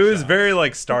zoom. It was shots. very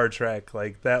like Star Trek,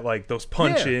 like that, like those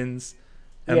punch-ins,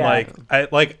 and Yeah.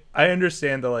 I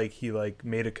understand that like he like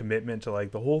made a commitment to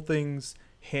like the whole thing's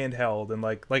handheld, and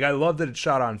like I love that it's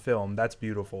shot on film. That's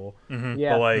beautiful.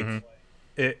 Yeah. But like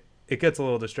it gets a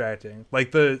little distracting.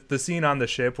 Like the scene on the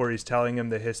ship where he's telling him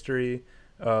the history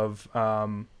of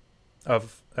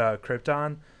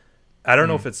Krypton. I don't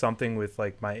know if it's something with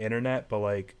like my internet, but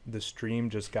like the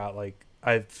stream just got like,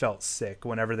 I felt sick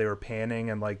whenever they were panning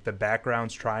and like the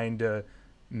background's trying to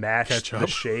match Catch the up.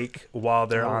 shake while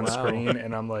they're on wow. screen,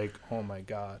 and I'm like, oh my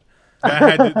god.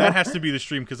 that has to be the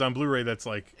stream, because on Blu-ray that's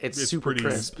like It's super pretty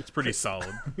crisp. It's pretty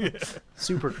solid.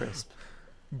 Super crisp.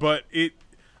 But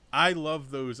I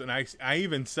love those, and I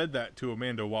even said that to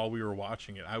Amanda while we were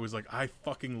watching it. I was like, I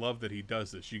fucking love that he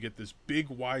does this. You get this big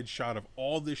wide shot of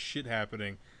all this shit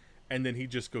happening, and then he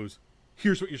just goes,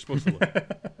 here's what you're supposed to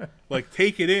look. Like,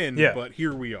 take it in, Yeah. but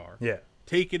here we are. Yeah.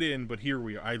 Take it in, but here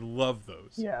we are. I love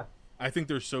those. Yeah. I think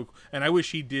they're so, and I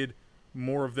wish he did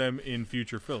more of them in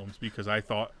future films, because I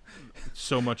thought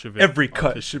so much of it. Every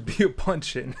cut should be a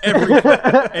punch in.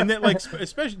 And then, like,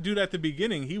 especially dude at the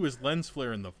beginning, he was lens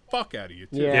flaring the fuck out of you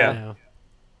too. Yeah. Yeah.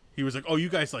 He was like, "Oh, you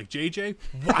guys like JJ?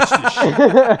 Watch this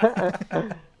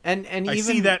shit. And I even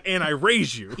see that, and I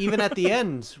raise you." even at the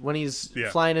end when he's Yeah.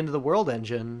 flying into the world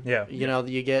engine, Yeah. you know,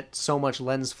 you get so much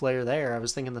lens flare there. I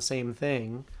was thinking the same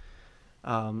thing.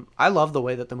 I love the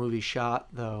way that the movie's shot,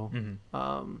 though.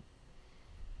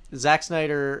 Zack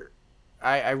Snyder,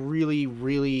 I really,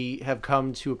 really have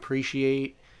come to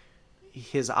appreciate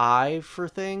his eye for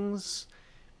things,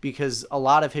 because a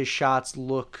lot of his shots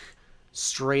look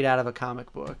straight out of a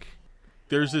comic book.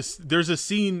 There's a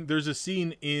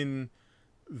scene in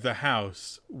the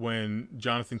house when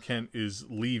Jonathan Kent is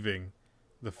leaving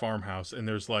the farmhouse, and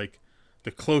there's like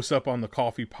the close up on the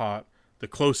coffee pot, the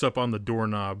close up on the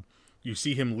doorknob. You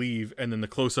see him leave, and then the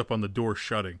close up on the door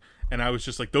shutting. And I was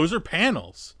just like, those are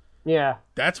panels. Yeah.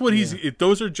 That's what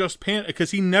those are just because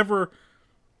he never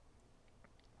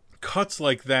cuts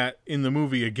like that in the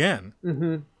movie again.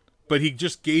 Mm-hmm. But he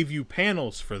just gave you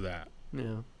panels for that.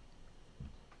 Yeah.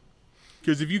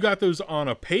 Because if you got those on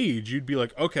a page, you'd be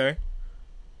like, okay.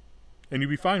 And you'd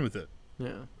be fine with it.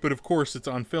 Yeah. But of course, it's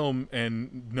on film,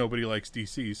 and nobody likes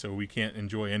DC, so we can't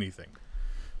enjoy anything.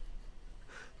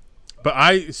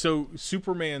 But so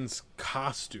Superman's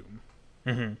costume,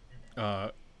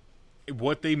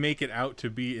 what they make it out to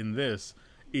be in this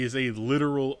is a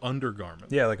literal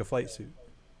undergarment. Yeah, like a flight suit.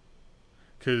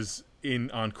 Because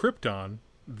on Krypton,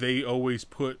 they always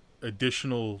put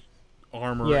additional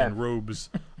armor Yeah. and robes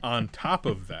on top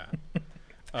of that.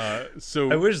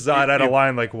 So I wish Zod had a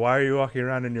line like, "Why are you walking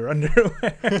around in your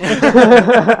underwear?"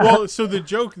 Well, so the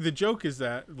joke is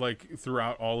that, like,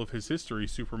 throughout all of his history,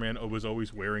 Superman was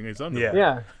always wearing his underwear.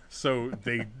 Yeah. Yeah. So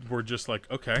they were just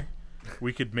like, okay,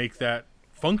 we could make that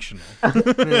functional,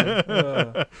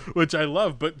 which I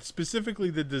love. But specifically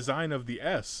the design of the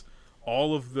S,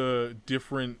 all of the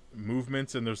different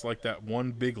movements, and there's like that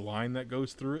one big line that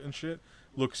goes through it and shit,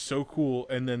 looks so cool.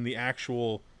 And then the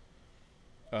actual,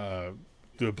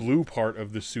 the blue part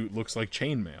of the suit looks like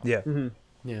chainmail. Yeah.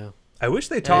 Yeah. I wish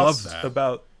they love talked that.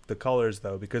 about the colors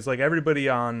though, because like everybody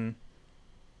on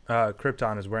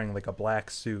Krypton is wearing like a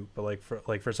black suit, but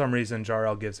like for some reason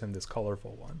Jor-El gives him this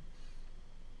colorful one,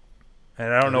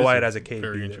 and I don't That know why is it has a cape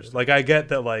very either. interesting. Like I get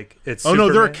that like it's Oh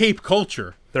no, they're a Superman. cape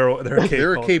culture. They're a cape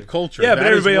They're a culture. cape culture. Yeah, but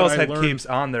That is everybody what else I had learned. capes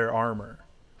on their armor.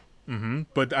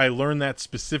 But I learned that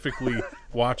specifically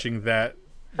watching that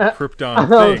Krypton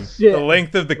Oh thing. shit! The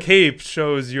length of the cape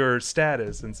shows your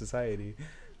status in society.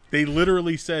 They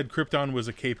literally said Krypton was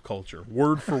a cape culture,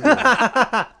 word for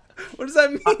word. What does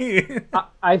that mean?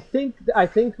 I think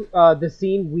the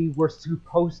scene we were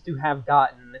supposed to have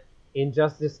gotten in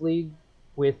Justice League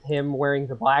with him wearing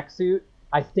the black suit,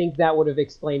 I think that would have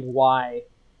explained why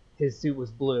his suit was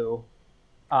blue.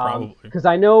 Probably. Because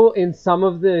I know in some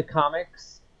of the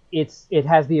comics, it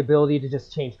has the ability to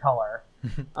just change color.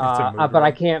 But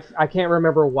I can't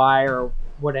remember why or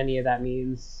what any of that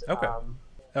means. Okay.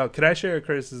 Could I share a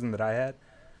criticism that I had?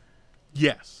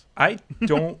 Yes. I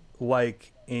don't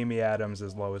like Amy Adams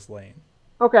as Lois Lane.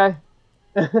 Okay.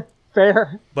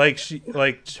 Fair. Like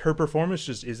her performance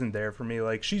just isn't there for me.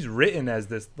 Like she's written as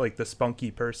this like the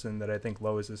spunky person that I think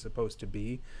Lois is supposed to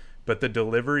be, but the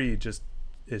delivery just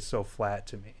is so flat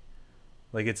to me.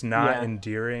 Like it's not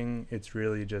endearing. It's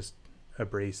really just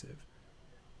abrasive.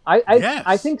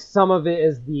 I think some of it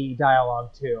is the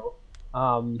dialogue too.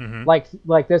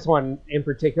 Like this one in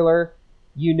particular,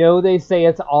 they say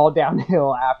it's all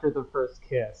downhill after the first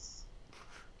kiss.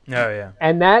 Oh yeah.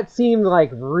 And that seemed like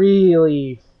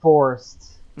really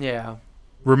forced. Yeah.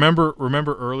 Remember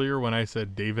earlier when I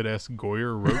said David S.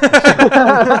 Goyer wrote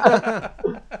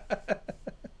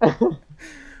this?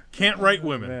 Can't write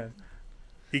women. Man.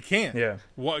 He can't. Yeah.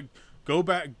 What? Go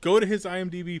to his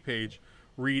IMDb page,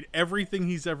 read everything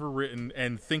he's ever written,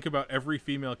 and think about every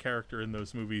female character in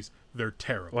those movies. They're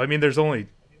terrible. Well, I mean, there's only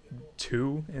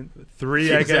 2 and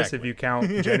 3, I guess, if you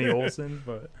count Jenny Olsen.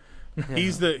 But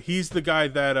he's the guy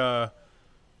that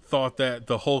thought that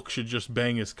the Hulk should just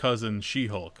bang his cousin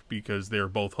She-Hulk because they're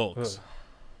both Hulks.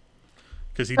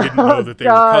 Because he didn't know that they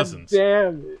were cousins.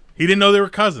 Damn it. He didn't know they were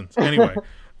cousins. Anyway,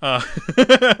 God.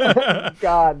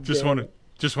 just wanted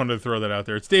to throw that out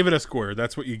there. It's David S. Goyer.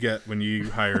 That's what you get when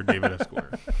you hire David S.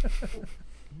 Goyer.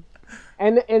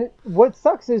 And what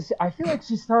sucks is I feel like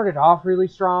she started off really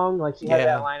strong. Like she had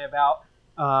that line about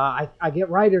I get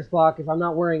writer's block if I'm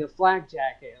not wearing a flak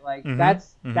jacket. Like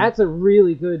that's a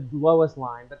really good Lois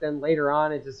line. But then later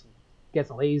on it just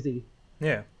gets lazy.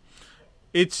 yeah.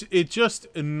 It just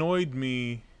annoyed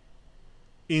me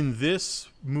in this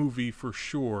movie for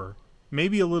sure.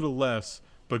 Maybe a little less,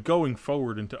 but going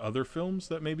forward into other films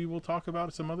that maybe we'll talk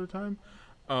about some other time,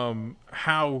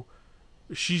 how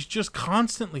she's just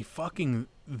constantly fucking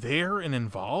there and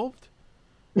involved.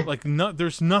 Like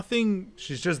there's nothing.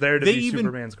 She's just there to be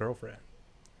Superman's girlfriend.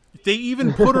 They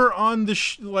even put her on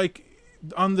the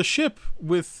on the ship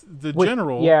with the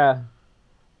general. Yeah.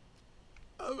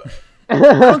 I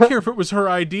don't care if it was her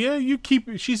idea.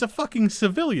 She's a fucking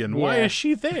civilian. Why is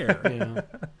she there? Yeah.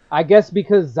 I guess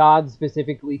because Zod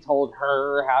specifically told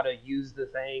her how to use the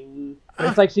thing.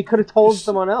 It's like she could have told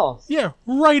someone else. Yeah,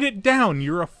 write it down.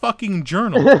 You're a fucking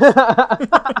journalist.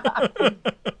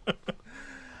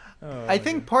 I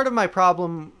think part of my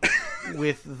problem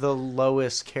with the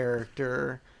Lois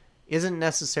character isn't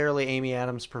necessarily Amy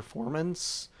Adams'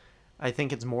 performance. I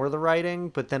think it's more the writing,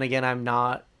 but then again, I'm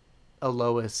not a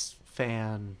Lois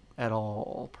fan at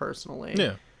all, personally.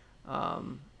 Yeah.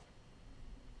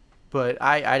 But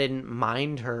I didn't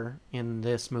mind her in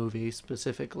this movie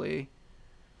specifically.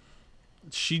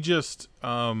 She just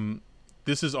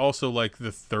this is also like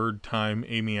the third time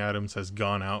Amy Adams has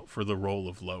gone out for the role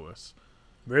of Lois.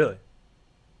 Really?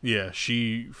 Yeah,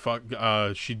 she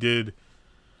did.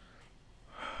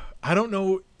 I don't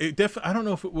know. I don't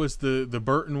know if it was the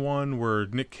Burton one where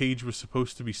Nick Cage was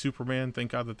supposed to be Superman.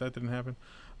 Thank God that didn't happen.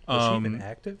 Was she even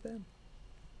active then?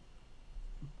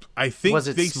 I think was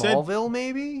it they Smallville said,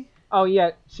 maybe? Oh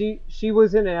yeah, she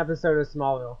was in an episode of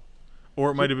Smallville.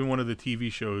 Or it might have been one of the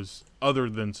TV shows other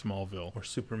than Smallville. Or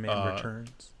Superman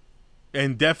Returns.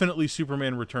 And definitely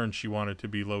Superman Returns, she wanted to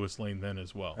be Lois Lane then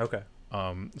as well. Okay.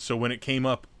 So when it came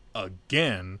up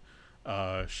again,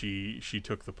 she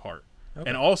took the part. Okay.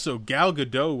 And also Gal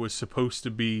Gadot was supposed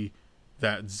to be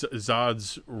that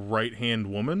Zod's right-hand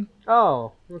woman.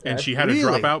 Oh, okay. And she had to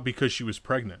drop out because she was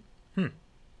pregnant.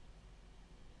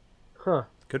 Huh.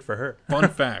 Good for her. Fun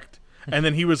fact. And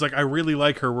then he was like, I really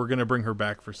like her. We're going to bring her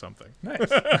back for something.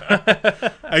 Nice.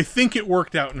 I think it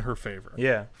worked out in her favor.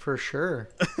 Yeah. For sure.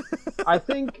 I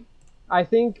think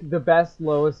the best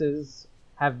Loises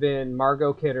have been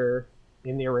Margot Kidder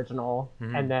in the original,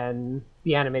 and then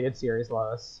the animated series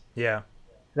Lois. Yeah.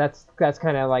 That's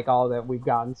kind of like all that we've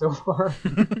gotten so far.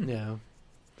 Yeah.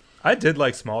 I did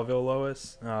like Smallville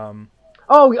Lois.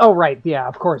 Oh right, yeah,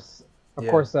 of course. Of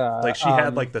course, like she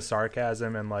had like the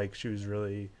sarcasm and like she was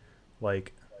really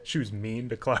like she was mean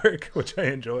to Clark, which I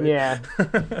enjoyed. Yeah.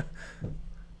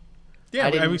 Yeah,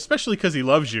 I mean, especially because he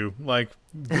loves you. Like,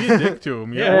 be a dick to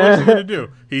him. Yeah, what's he gonna do?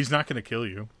 He's not gonna kill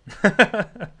you.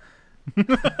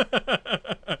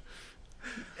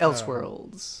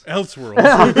 Elseworlds.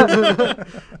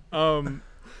 Elseworlds.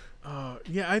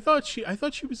 Yeah, I thought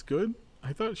she was good.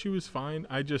 I thought she was fine.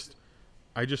 I just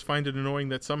find it annoying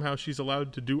that somehow she's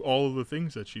allowed to do all of the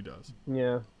things that she does.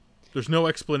 Yeah. There's no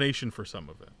explanation for some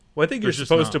of it. Well, I think There's you're just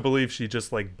supposed to not. believe she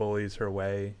just like bullies her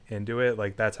way into it.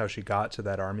 Like that's how she got to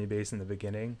that army base in the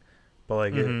beginning. But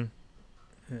like it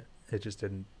just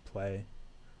didn't play.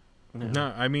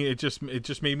 No, I mean it just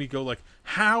made me go like,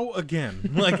 how again?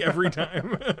 Like every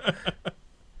time.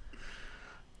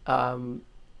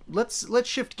 Let's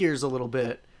shift gears a little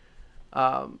bit.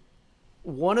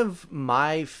 One of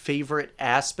my favorite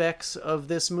aspects of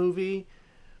this movie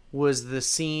was the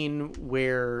scene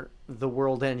where the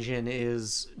World Engine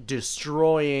is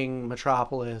destroying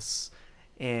Metropolis,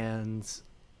 and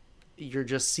you're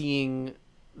just seeing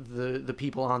the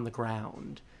people on the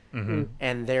ground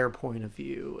and their point of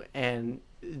view, and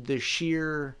the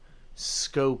sheer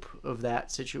scope of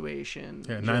that situation.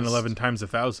 Yeah, 9/11 times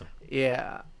 1,000.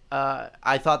 Yeah.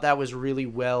 I thought that was really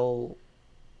well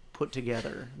put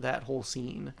together, that whole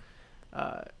scene.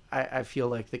 I feel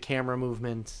like the camera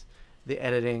movement, the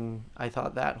editing, I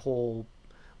thought that whole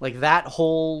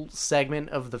segment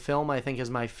of the film, I think, is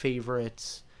my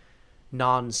favorite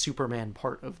non-Superman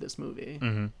part of this movie.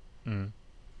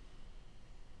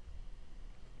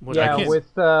 What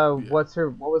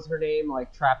was her name,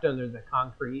 like trapped under the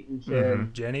concrete and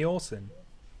shit. Jenny Olsen.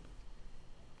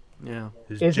 Yeah.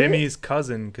 Is Jimmy's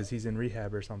cousin because he's in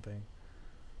rehab or something.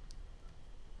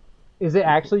 Is it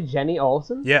actually Jenny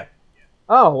Olsen? Yeah.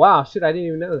 Oh wow, shit! I didn't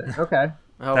even know that. Okay.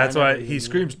 Oh, That's why he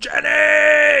screams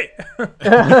Jenny.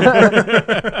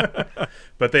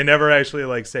 But they never actually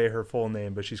like say her full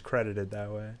name, but she's credited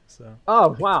that way. So.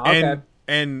 Oh wow. Okay.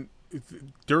 And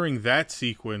during that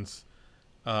sequence,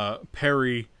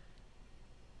 Perry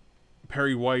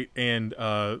White and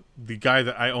the guy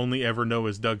that I only ever know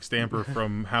as Doug Stamper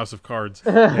from House of Cards.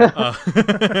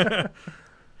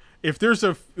 If there's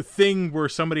a thing where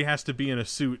somebody has to be in a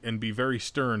suit and be very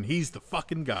stern, he's the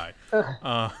fucking guy.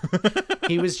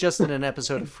 He was just in an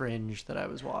episode of Fringe that I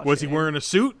was watching. Was he wearing a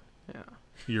suit? Yeah.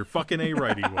 You're fucking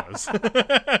A-right, he was.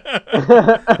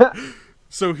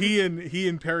 So he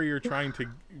and Perry are trying to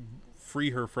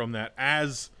free her from that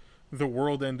as the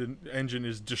World Engine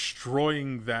is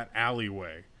destroying that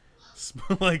alleyway.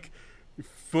 Like,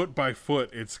 foot by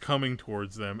foot, it's coming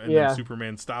towards them, and then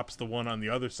Superman stops the one on the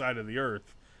other side of the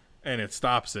Earth, and it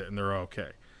stops it, and they're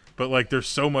okay. But, like, there's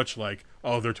so much, like,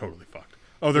 oh, they're totally fucked.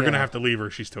 Oh, they're going to have to leave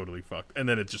her. She's totally fucked. And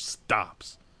then it just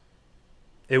stops.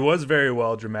 It was very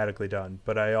well dramatically done,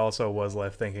 but I also was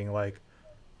left thinking, like,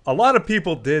 a lot of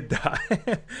people did die.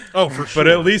 Oh, for sure.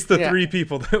 But at least the 3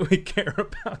 people that we care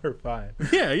about are fine.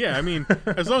 Yeah. I mean,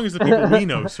 as long as the people we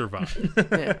know survive.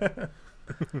 Yeah.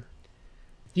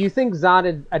 Do you think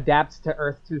Zod adapts to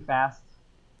Earth too fast?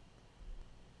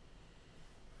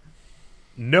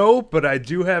 No, but I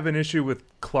do have an issue with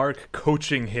Clark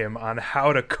coaching him on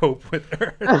how to cope with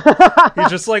Earth. He's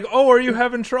just like, oh, are you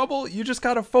having trouble? You just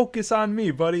got to focus on me,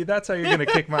 buddy. That's how you're going to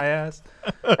kick my ass.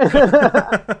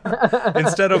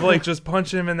 Instead of, like, just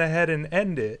punch him in the head and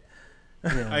end it.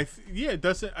 But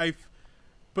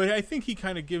I think he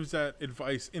kind of gives that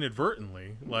advice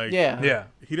inadvertently. Like, yeah.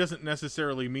 He doesn't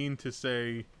necessarily mean to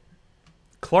say...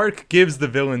 Clark gives the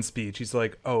villain speech. He's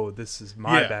like, oh, this is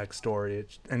my backstory.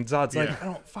 And Zod's like, I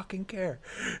don't fucking care.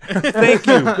 Thank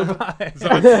you. Goodbye.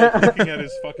 Zod's like looking at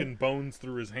his fucking bones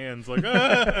through his hands like,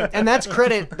 ah! And that's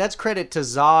credit to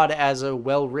Zod as a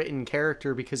well-written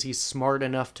character, because he's smart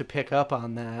enough to pick up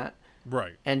on that.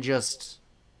 Right. And just...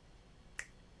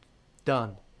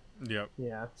 done. Yep.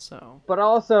 Yeah. So... But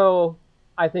also,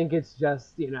 I think it's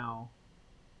just, you know...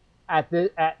 At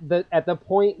the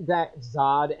point that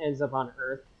Zod ends up on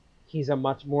Earth, he's a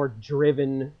much more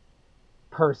driven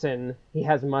person. He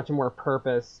has much more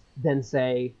purpose than,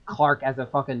 say, Clark as a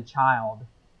fucking child.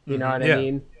 You know what I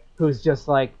mean? Who's just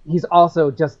like, he's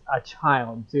also just a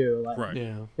child too. Like, right.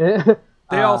 Yeah.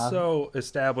 They also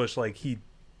establish like he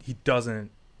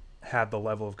doesn't have the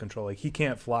level of control. Like he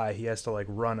can't fly. He has to like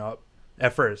run up.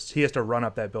 At first, he has to run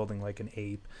up that building like an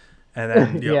ape.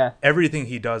 And then everything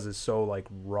he does is so like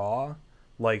raw.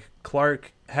 Like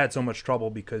Clark had so much trouble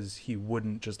because he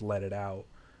wouldn't just let it out,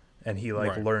 and he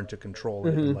like learned to control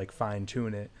it and like fine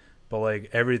tune it. But like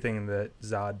everything that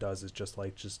Zod does is just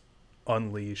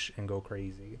unleash and go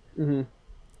crazy. Mm-hmm.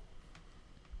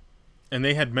 And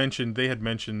they had mentioned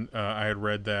I had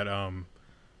read that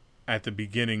at the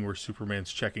beginning where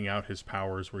Superman's checking out his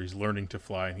powers, where he's learning to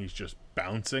fly and he's just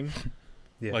bouncing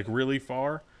like really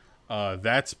far.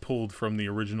 That's pulled from the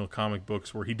original comic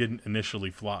books where he didn't initially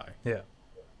fly. Yeah.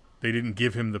 They didn't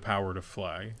give him the power to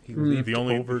fly. He leaped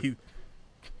over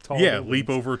tall buildings. Leap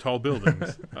over tall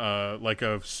buildings.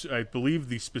 I believe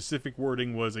the specific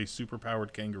wording was a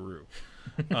superpowered kangaroo.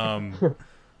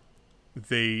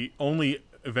 They only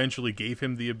eventually gave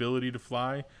him the ability to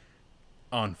fly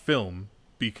on film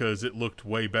because it looked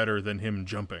way better than him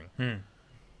jumping.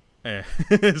 And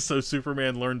so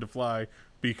Superman learned to fly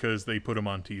because they put him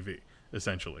on TV,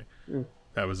 essentially.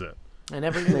 That was it. I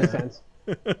never knew Makes that. sense.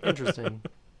 Interesting.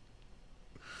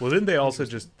 Well, didn't they also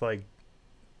just, like,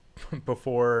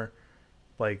 before,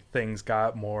 like, things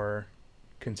got more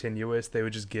continuous, they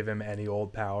would just give him any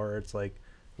old power? It's like,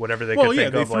 whatever they could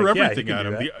think they of, threw like, everything yeah, at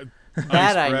him.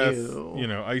 That I Ice breath,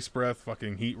 knew. Ice breath,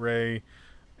 fucking heat ray,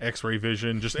 X-ray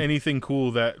vision, just anything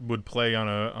cool that would play on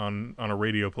a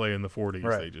radio play in the 40s.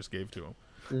 Right. They just gave to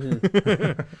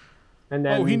him. And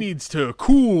then He needs to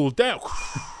cool down.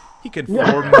 He can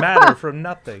form matter from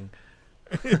nothing.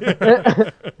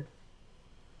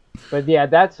 But yeah,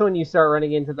 that's when you start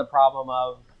running into the problem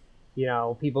of,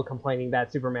 people complaining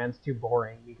that Superman's too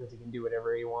boring because he can do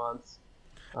whatever he wants.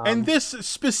 And this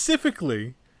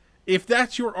specifically, if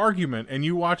that's your argument and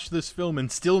you watch this film and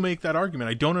still make that argument,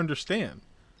 I don't understand.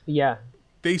 Yeah.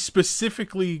 They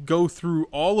specifically go through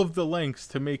all of the lengths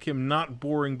to make him not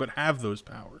boring but have those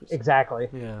powers. Exactly.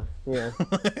 Yeah. Yeah.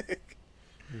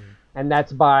 And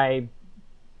that's by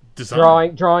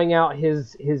Design. drawing out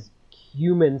his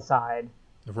human side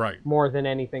Right. more than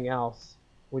anything else,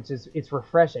 which is it's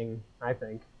refreshing, I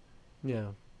think. Yeah.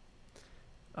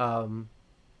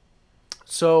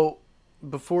 So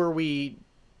before we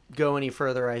go any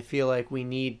further, I feel like we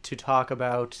need to talk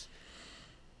about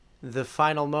the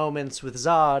final moments with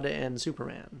Zod and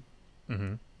Superman.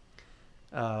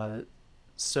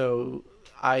 So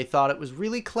I thought it was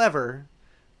really clever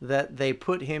that they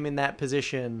put him in that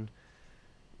position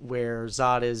where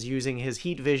Zod is using his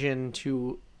heat vision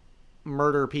to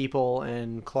murder people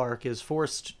and Clark is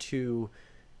forced to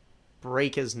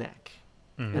break his neck.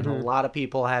 And a lot of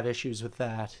people have issues with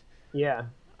that. Yeah.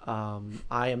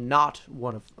 I am not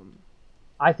one of them.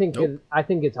 I think I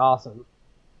think it's awesome.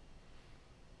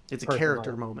 It's a Personally.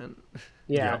 character moment.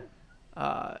 Yeah.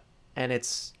 And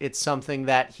it's something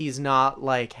that he's not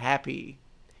like happy.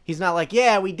 He's not like,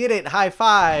 yeah, we did it, high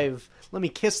five, let me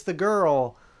kiss the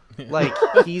girl. Like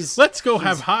he's Let's go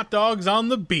have hot dogs on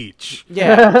the beach.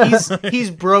 yeah, he's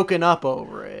broken up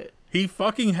over it. He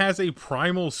fucking has a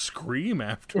primal scream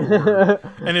afterward.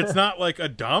 And it's not like a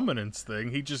dominance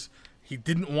thing. He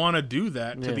didn't want to do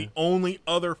that to the only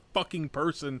other fucking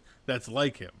person that's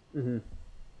like him.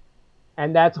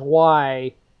 And that's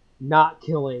why not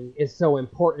killing is so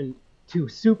important to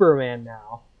Superman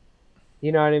now.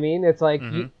 You know what I mean? It's like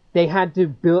they had to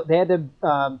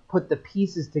put the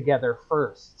pieces together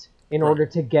first in order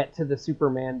to get to the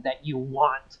Superman that you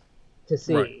want to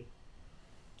see. Right.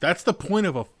 That's the point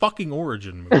of a fucking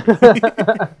origin movie.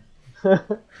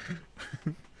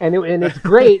 And it's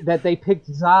great that they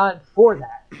picked Zod for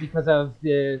that because of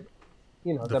the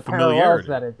parallels familiarity.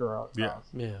 that it draws. Yeah.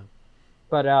 Yeah.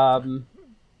 But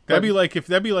That'd be like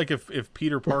if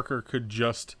Peter Parker could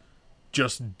just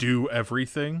do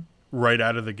everything right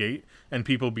out of the gate, and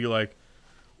people be like,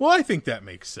 "Well, I think that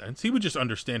makes sense. He would just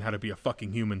understand how to be a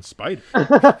fucking human spider."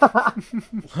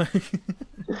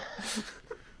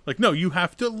 Like, no, you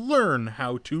have to learn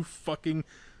how to fucking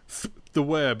the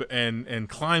web and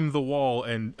climb the wall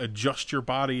and adjust your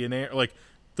body in air. Like,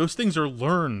 those things are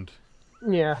learned.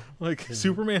 yeah, Like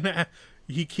Superman,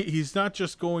 he's not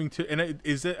just going to. And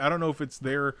I don't know if it's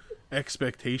their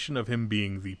expectation of him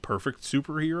being the perfect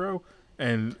superhero,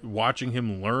 and watching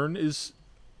him learn is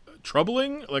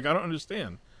troubling. Like, I don't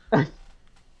understand.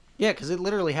 Yeah, because it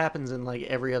literally happens in like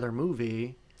every other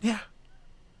movie. Yeah,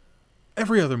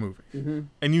 every other movie,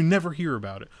 and you never hear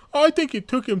about it. Oh, I think it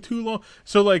took him too long.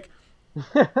 So like,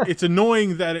 it's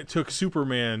annoying that it took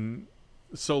Superman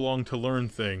so long to learn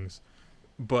things,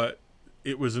 but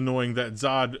it was annoying that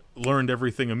Zod learned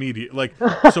everything immediately. Like,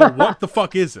 so what the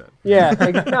fuck is it? yeah.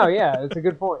 It's a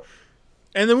good point.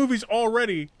 And the movie's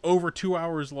already over 2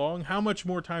 hours long. How much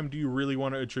more time do you really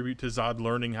want to attribute to Zod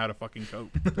learning how to fucking cope?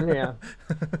 Yeah,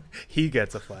 He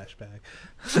gets a flashback.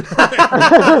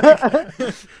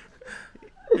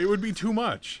 It would be too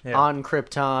much. Yeah. On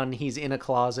Krypton, he's in a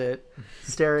closet,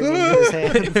 staring into his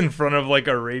hand. In front of like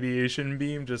a radiation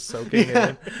beam, just soaking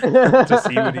it in to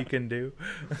see what he can do.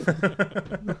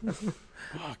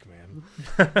 Fuck, man.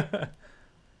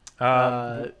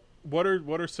 Uh, What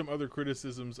are some other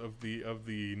criticisms of the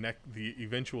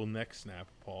eventual neck snap,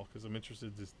 Paul? Because I'm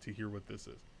interested to hear what this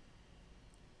is.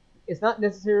 it's not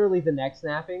necessarily the neck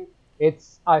snapping.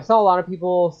 I saw a lot of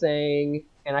people saying,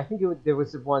 and I think there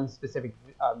was one specific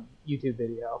YouTube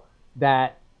video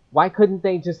that why couldn't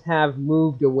they just have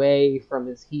moved away from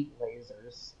his heat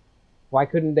lasers? Why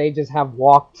couldn't they just have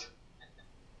walked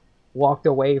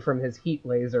away from his heat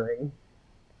lasering?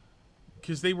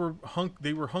 Because they were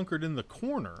hunkered in the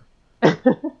corner,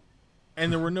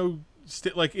 and there were no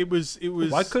like it was.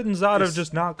 Why couldn't Zod have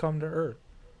just not come to Earth?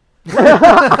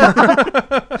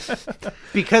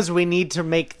 Because we need to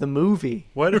make the movie.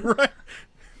 What? Right.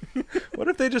 What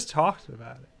if they just talked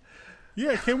about it?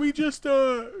 Yeah, can we just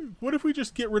what if we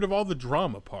just get rid of all the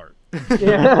drama part?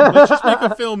 Yeah. Let's just make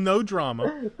a film no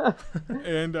drama,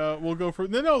 and we'll go for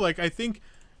no. Like I think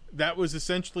that was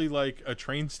essentially like a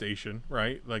train station,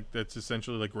 right? Like that's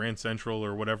essentially like Grand Central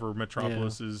or whatever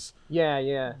Metropolis's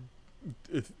Yeah.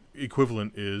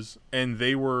 equivalent is, and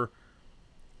they were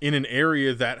in an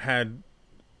area that had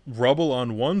rubble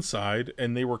on one side,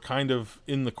 and they were kind of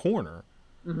in the corner.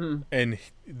 Mm-hmm. And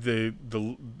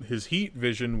his heat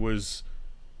vision was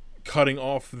cutting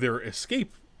off their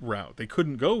escape route. They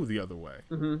couldn't go the other way.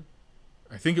 Mm-hmm.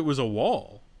 I think it was a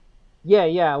wall.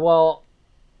 Yeah. Well,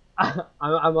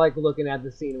 I'm like looking at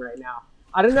the scene right now.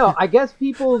 I don't know. I guess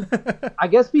people think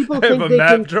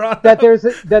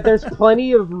that there's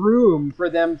plenty of room for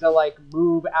them to like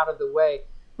move out of the way.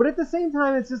 But at the same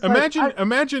time, it's just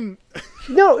imagine.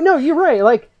 No, you're right.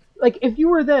 Like if you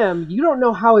were them, you don't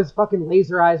know how his fucking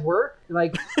laser eyes work.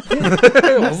 Like, this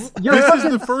is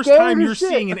the first time you're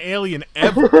seeing an alien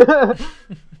ever,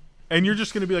 and you're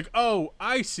just gonna be like, "Oh,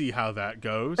 I see how that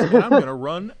goes, and I'm gonna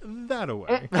run that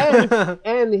away."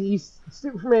 And he's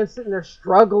Superman sitting there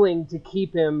struggling to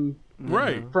keep him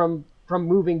right from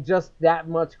moving just that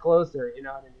much closer. You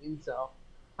know what I mean? So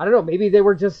I don't know. Maybe they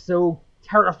were just so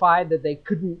terrified that they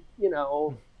couldn't,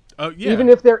 even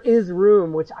if there is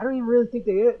room, which I don't even really think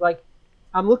they did. Like,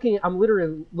 I'm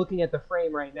literally looking at the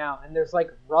frame right now, and there's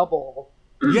like rubble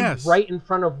right in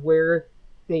front of where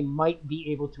they might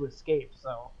be able to escape.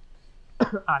 So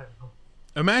I don't know.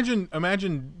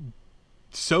 Imagine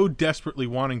so desperately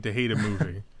wanting to hate a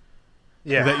movie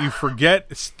that you forget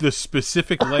the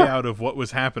specific layout of what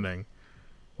was happening.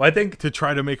 Well, I think to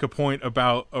try to make a point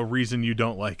about a reason you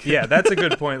don't like it. Yeah, that's a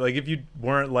good point. Like, if you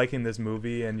weren't liking this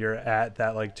movie and you're at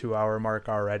that like 2-hour mark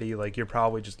already, like you're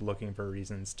probably just looking for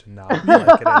reasons to not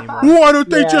like it anymore. Why don't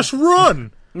they just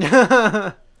run?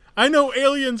 I know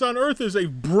aliens on Earth is a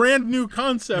brand new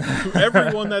concept to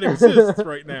everyone that exists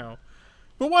right now.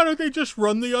 But why don't they just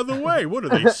run the other way? What are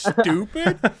they,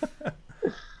 stupid?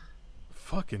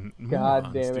 Fucking morons,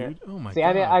 God damn it. dude. Oh my See,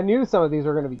 god. I knew some of these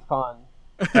were going to be fun.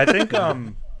 I think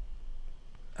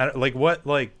what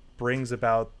brings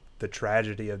about the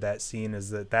tragedy of that scene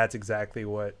is that that's exactly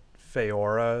what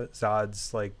Feora,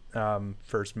 Zod's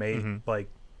first mate,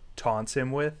 taunts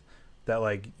him with, that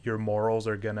like your morals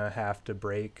are gonna have to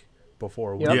break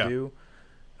before we do.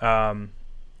 And,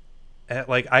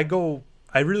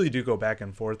 I really do go back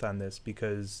and forth on this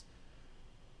because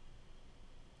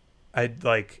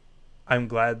I'm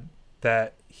glad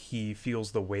that he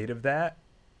feels the weight of that,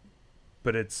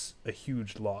 but it's a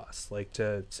huge loss, like,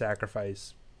 to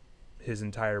sacrifice his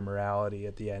entire morality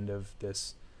at the end of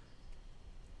this,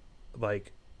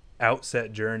 like,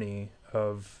 outset journey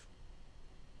of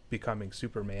becoming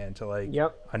Superman to, like,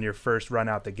 on your first run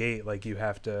out the gate, like, you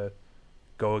have to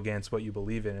go against what you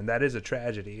believe in. And that is a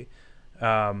tragedy.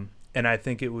 And I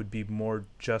think it would be more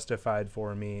justified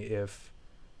for me if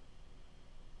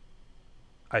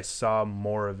I saw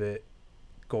more of it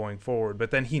going forward. But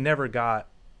then he never got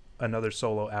another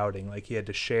solo outing. Like, he had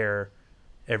to share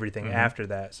everything after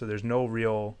that, so there's no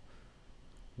real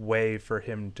way for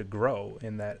him to grow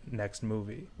in that next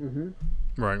movie.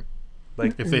 Right.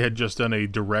 Like, if they had just done a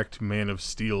direct Man of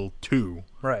Steel 2,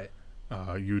 right,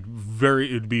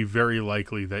 it'd be very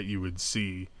likely that you would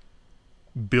see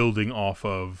building off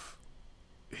of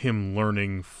him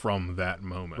learning from that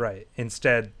moment. Right.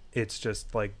 Instead, it's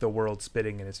just like the world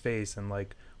spitting in his face, and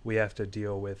like we have to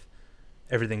deal with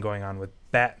everything going on with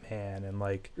Batman, and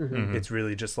like it's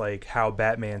really just like how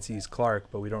Batman sees Clark,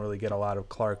 but we don't really get a lot of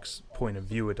Clark's point of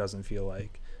view, it doesn't feel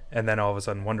like. And then all of a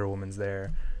sudden Wonder Woman's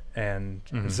there and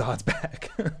Zod's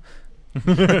back.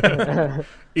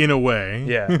 In a way.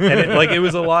 Yeah. And it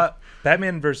was a lot.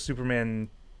 Batman vs Superman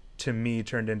to me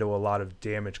turned into a lot of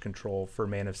damage control for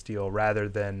Man of Steel rather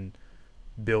than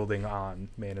building on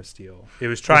Man of Steel. It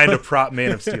was trying to prop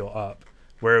Man of Steel up,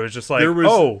 where it was just like,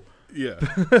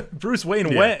 Bruce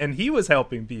Wayne went and he was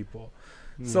helping people.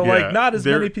 So like not as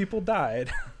many people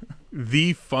died.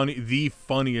 the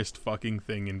funniest fucking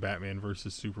thing in Batman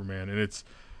versus Superman, and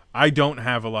I don't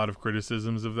have a lot of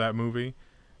criticisms of that movie.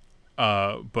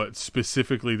 But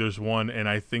specifically there's one, and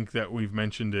I think that we've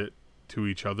mentioned it to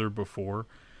each other before,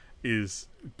 is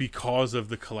because of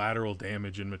the collateral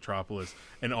damage in Metropolis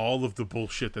and all of the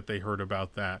bullshit that they heard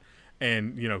about that.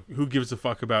 And, you know, who gives a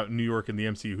fuck about New York and the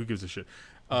MCU? Who gives a shit?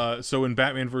 So in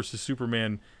Batman versus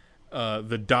Superman,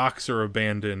 the docks are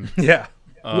abandoned. Yeah.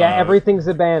 Yeah, everything's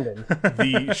abandoned.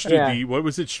 The what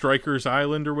was it, Stryker's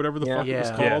Island or whatever the fuck it was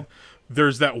Yeah. called?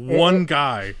 There's that one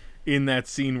guy in that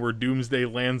scene where Doomsday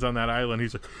lands on that island.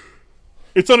 He's like,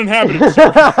 it's uninhabited,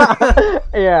 sir.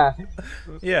 Yeah.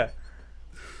 Yeah.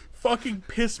 Fucking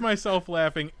piss myself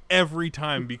laughing every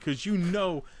time, because you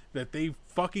know that they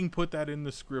fucking put that in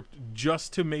the script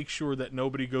just to make sure that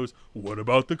nobody goes, what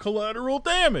about the collateral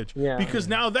damage? Yeah. Because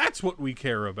now that's what we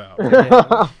care about.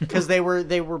 Because they were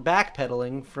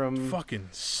backpedaling from Fucking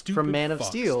stupid from Man of fucks,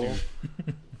 Steel.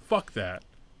 dude. Fuck that.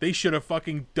 They should have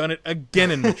fucking done it again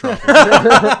in Metropolis.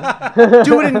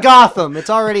 Do it in Gotham.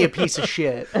 It's already a piece of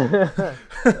shit. A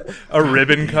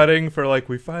ribbon cutting for like,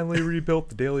 we finally rebuilt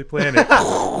the Daily Planet.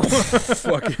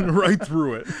 Fucking right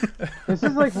through it. This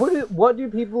is like, what do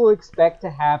people expect to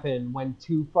happen when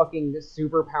two fucking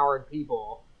superpowered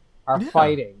people are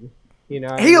fighting? You know,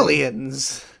 what I mean?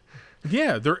 Aliens.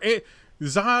 Yeah,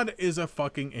 Zod is a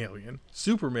fucking alien.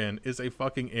 Superman is a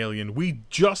fucking alien. We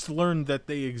just learned that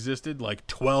they existed like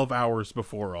 12 hours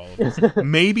before all of this.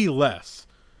 Maybe less.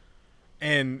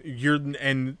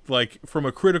 And like from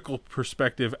a critical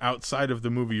perspective outside of the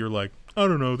movie, you're like, I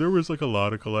don't know, there was like a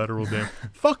lot of collateral damage.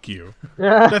 Fuck you.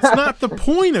 That's not the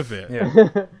point of it.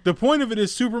 Yeah. The point of it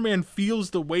is Superman feels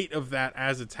the weight of that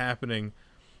as it's happening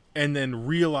and then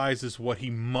realizes what he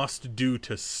must do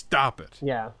to stop it.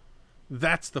 Yeah.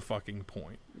 That's the fucking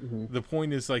point. Mm-hmm. The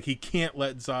point is, like, he can't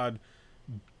let Zod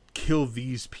kill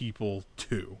these people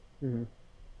too. Mm-hmm.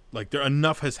 Like,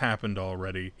 enough has happened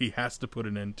already. He has to put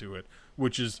an end to it,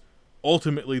 which is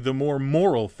ultimately the more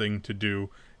moral thing to do,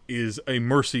 is a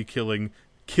mercy killing.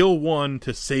 Kill one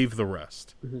to save the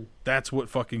rest. Mm-hmm. That's what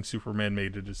fucking Superman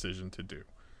made a decision to do.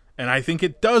 And I think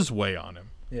it does weigh on him.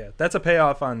 Yeah. That's a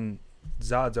payoff on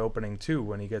Zod's opening too,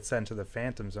 when he gets sent to the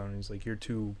Phantom Zone. He's like, you're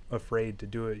too afraid to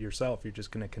do it yourself. You're just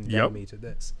going to condemn me to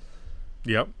this.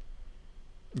 Yep.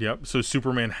 So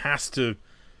Superman has to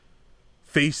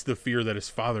face the fear that his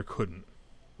father couldn't.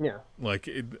 Yeah. Like,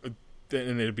 and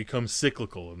it becomes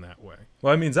cyclical in that way.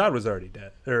 Well, I mean, Zod was already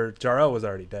dead, or Jor-El was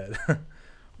already dead.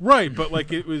 Right, but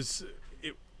like it was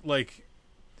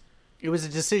a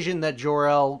decision that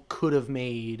Jor-El could have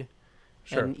made.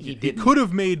 Sure. And he he didn't. could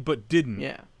have made but didn't.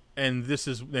 Yeah. And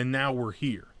now we're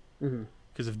here. Mm-hmm.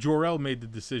 Because if Jor-El made the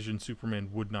decision, Superman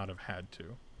would not have had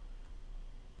to.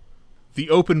 The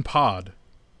open pod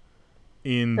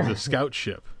in the scout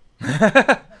ship.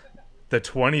 The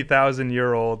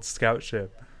 20,000-year-old scout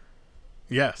ship.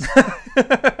 Yes.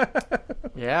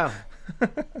 Yeah.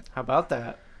 How about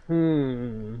that?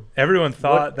 Everyone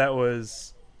thought that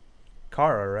was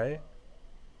Kara, right?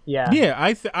 Yeah. Yeah,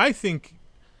 I think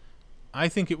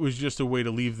it was just a way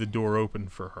to leave the door open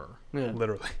for her. Yeah.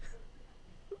 Literally.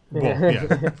 Well,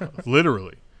 yeah,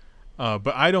 literally.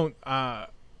 But I don't.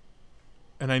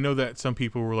 And I know that some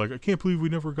people were like, I can't believe we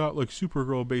never got like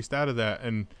Supergirl based out of that,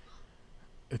 and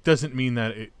it doesn't mean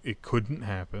that it couldn't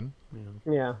happen.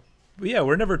 Yeah. But yeah,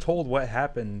 we're never told what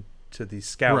happened to these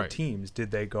scout Right. teams.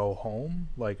 Did they go home,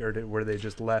 like, or were they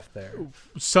just left there?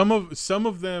 Some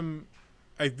of them,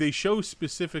 they show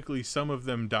specifically some of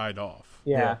them died off.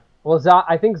 Yeah. Yeah. Well,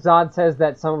 I think Zod says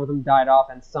that some of them died off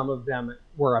and some of them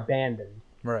were abandoned.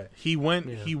 Right. He was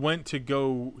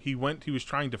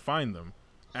trying to find them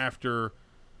after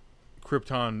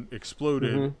Krypton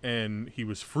exploded, and he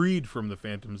was freed from the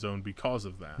Phantom Zone because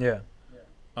of that. Yeah.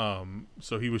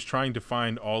 So he was trying to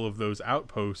find all of those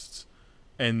outposts,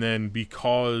 and then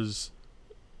because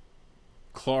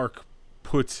Clark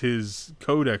puts his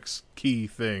codex key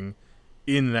thing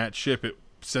in that ship, it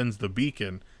sends the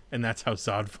beacon, and that's how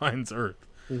Zod finds Earth.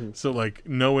 So, like,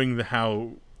 knowing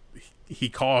how he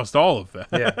caused all of that,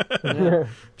 Yeah.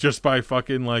 just by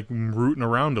fucking like rooting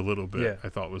around a little bit, Yeah. I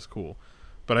thought was cool.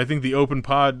 But I think the open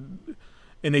pod,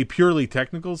 in a purely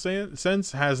technical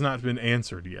sense, has not been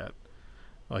answered yet.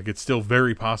 Like, it's still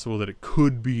very possible that it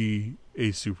could be a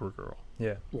Supergirl.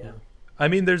 Yeah. Yeah. I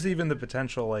mean, there's even the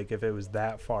potential, like, if it was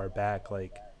that far back,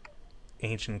 like,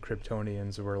 ancient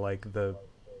Kryptonians were, like, the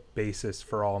basis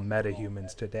for all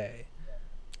metahumans today.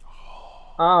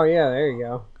 Oh, yeah, there you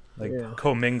go. Like, Yeah.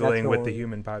 commingling That's with the the one.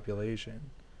 human population.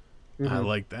 I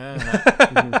like that.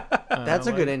 That's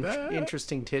a good, that.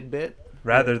 interesting tidbit.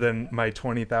 Rather than my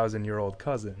 20,000-year-old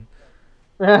cousin.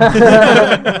 Well,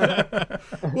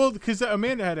 because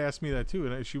Amanda had asked me that too,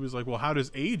 and she was like, well, how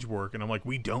does age work? And I'm like,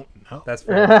 we don't know. That's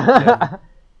fair. Yeah.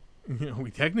 You know, we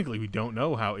don't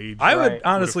know how age I would Right.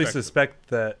 honestly affect it. suspect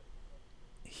that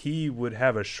he would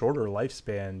have a shorter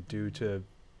lifespan due to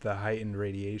the heightened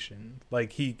radiation.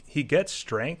 Like he gets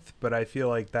strength, but I feel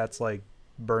like that's like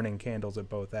burning candles at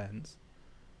both ends.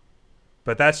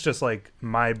 But that's just like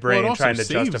my brain also trying to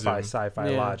saves justify him. sci-fi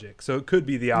Yeah. logic. So it could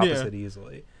be the opposite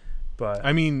easily. But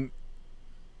I mean,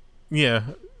 yeah,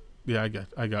 I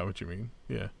got what you mean.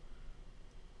 Yeah.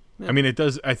 I mean, it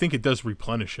does. I think it does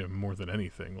replenish him more than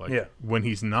anything. Like when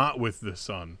he's not with the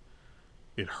sun,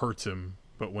 it hurts him.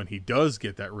 But when he does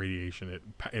get that radiation, it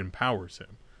empowers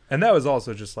him. and that was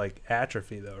also just like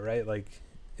atrophy, though, right? Like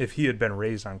if he had been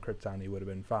raised on Krypton, he would have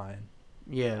been fine.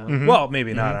 Yeah. Mhm. Well,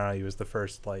 maybe not. I don't know. He was the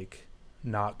first like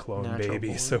not cloned Natural baby,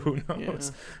 born. so who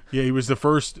knows? Yeah, he was the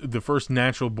first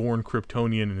natural born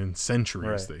Kryptonian in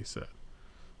centuries. Right. They said,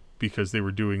 because they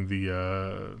were doing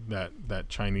the that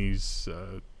Chinese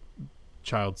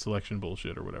child selection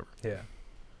bullshit or whatever. Yeah.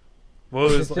 Well,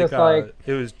 it was It's just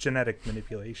it was genetic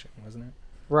manipulation, wasn't it?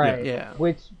 Right. Yeah.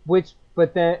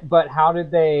 But how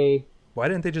did they? Why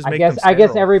didn't they just I make guess them I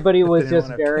guess sterile everybody if was they didn't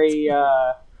just wanna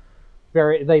have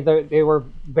very they were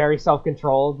very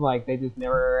self-controlled. Like they just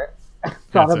never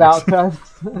thought That's about us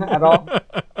at all.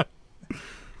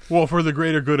 Well, for the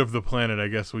greater good of the planet, I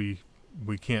guess we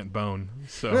can't bone.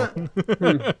 So,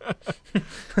 but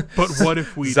what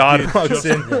if we Zod did walks just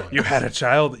in. one? You had a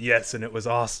child, yes, and it was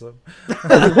awesome.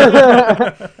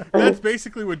 That's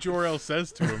basically what Jor-El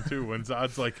says to him too. When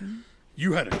Zod's like,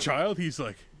 "You had a child," he's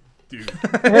like, "Dude,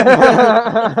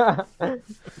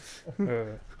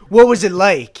 What was it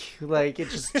like? Like it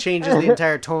just changes the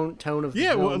entire tone of the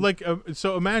yeah." film. Well, like,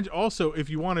 so imagine also if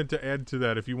you wanted to add to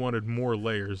that, if you wanted more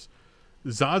layers,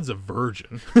 Zod's a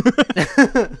virgin.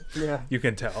 Yeah. You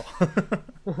can tell.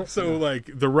 So like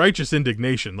the righteous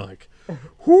indignation, like,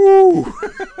 whoo.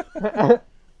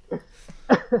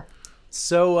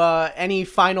 So, any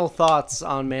final thoughts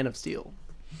on Man of Steel?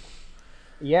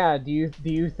 Yeah. Do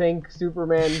you think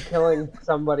Superman killing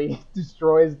somebody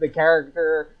destroys the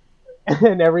character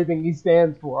and everything he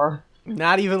stands for?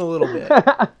 Not even a little bit.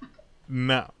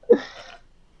 No.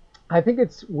 I think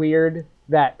it's weird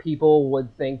that people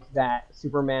would think that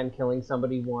Superman killing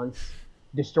somebody once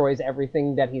destroys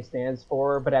everything that he stands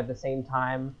for, but at the same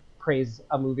time praise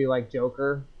a movie like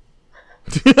Joker.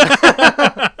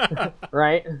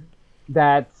 Right?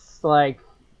 That's like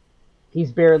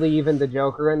he's barely even the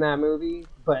Joker in that movie,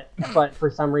 but for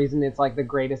some reason it's like the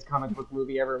greatest comic book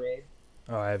movie ever made.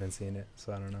 Oh, I haven't seen it,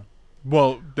 so I don't know.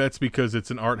 Well, that's because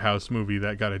it's an art house movie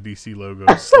that got a DC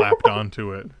logo slapped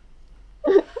onto it.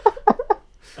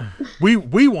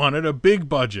 We wanted a big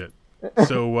budget.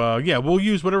 So, yeah, we'll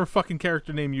use whatever fucking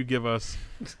character name you give us,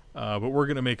 but we're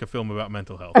going to make a film about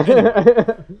mental health.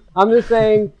 Anyway, I'm just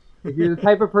saying, if you're the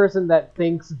type of person that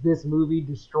thinks this movie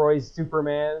destroys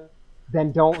Superman,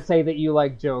 then don't say that you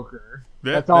like Joker.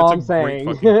 That's all I'm a great saying.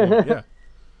 fucking point. Yeah.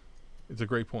 It's a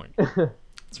great point.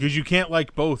 Because you can't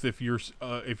like both if you're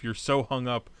so hung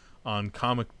up on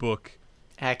comic book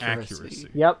accuracy.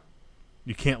 Yep.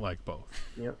 You can't like both.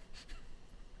 Yep.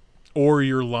 Or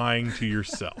you're lying to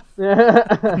yourself.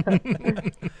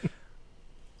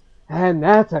 And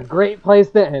that's a great place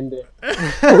to end it.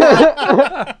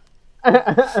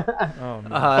 Oh,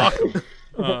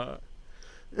 no.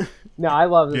 No, I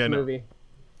love this Yeah, no. movie.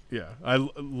 Yeah, I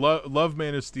love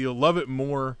Man of Steel. Love it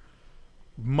more.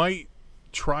 Might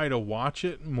try to watch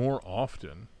it more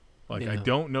often. Like I Yeah.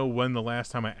 don't know when the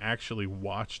last time I actually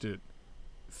watched it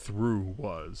through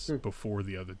was before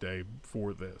the other day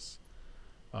for this.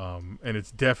 And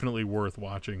it's definitely worth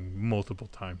watching multiple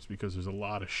times because there's a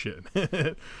lot of shit in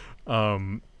it.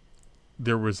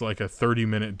 There was like a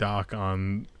 30-minute doc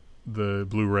on the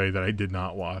Blu-ray that I did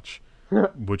not watch,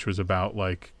 which was about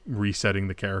like resetting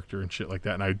the character and shit like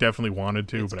that. And I definitely wanted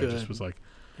to, It's but I just good. was like,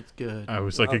 It's good. I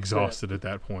was like Okay. exhausted at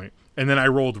that point. And then I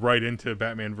rolled right into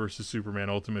Batman vs. Superman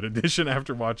Ultimate Edition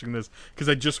after watching this because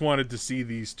I just wanted to see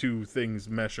these two things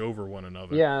mesh over one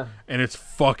another. Yeah. And it's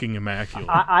fucking immaculate,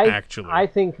 I actually. I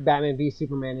think Batman v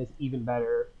Superman is even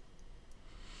better.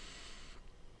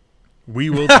 We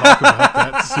will talk about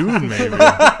that soon, maybe.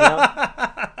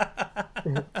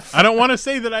 I don't want to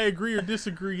say that I agree or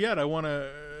disagree yet. I want to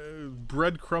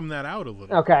breadcrumb that out a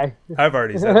little. Okay. I've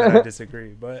already said that I disagree,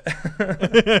 but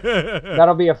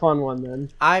That'll be a fun one then.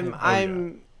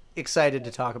 I'm excited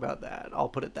to talk about that. I'll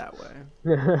put it that way.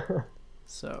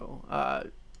 So,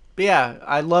 but yeah,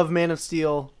 I love Man of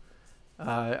Steel.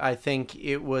 I think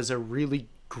it was a really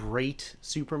great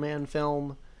Superman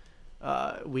film.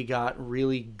 We got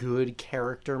really good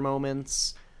character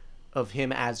moments of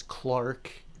him as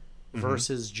Clark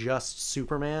versus just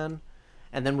Superman.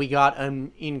 And then we got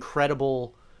an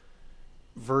incredible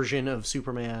version of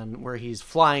Superman where he's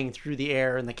flying through the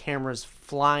air and the camera's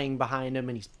flying behind him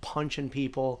and he's punching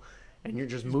people and you're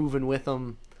just moving with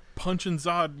him. Punching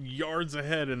Zod yards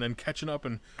ahead and then catching up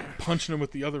and punching him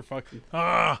with the other fuck.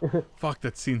 Fuck,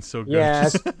 that scene's so good. Yeah,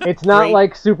 it's not Great.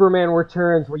 like Superman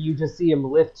Returns where you just see him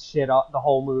lift shit off the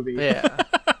whole movie. Yeah.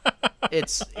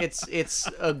 It's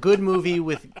a good movie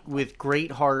with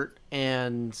great heart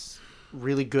and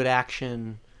really good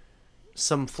action.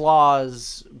 Some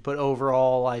flaws, but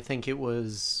overall I think it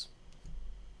was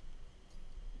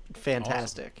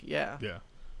fantastic. Awesome. Yeah. Yeah.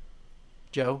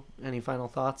 Joe, any final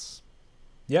thoughts?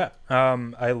 Yeah,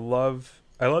 I love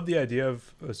the idea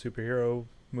of a superhero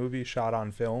movie shot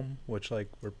on film, which like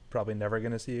we're probably never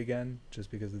gonna see again, just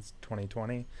because it's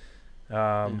 2020.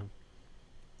 I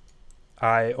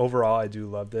do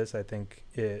love this. I think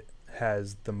it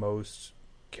has the most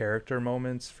character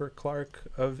moments for Clark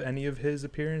of any of his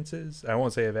appearances. I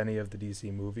won't say of any of the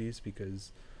DC movies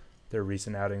because their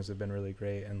recent outings have been really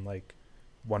great, and like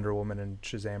Wonder Woman and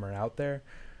Shazam are out there.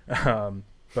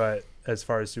 But as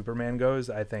far as Superman goes,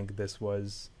 I think this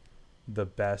was the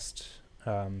best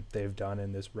they've done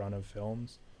in this run of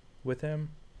films with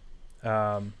him.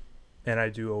 And I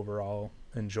do overall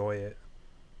enjoy it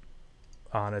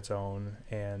on its own,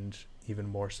 and even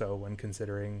more so when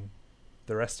considering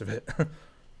the rest of it.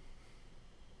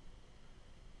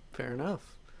 Fair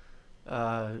enough.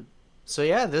 So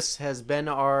yeah, this has been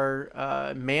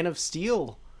our Man of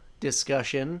Steel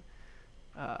discussion.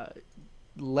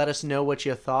 Let us know what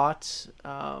you thought.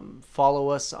 Follow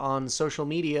us on social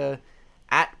media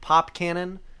at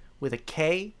PopCannon with a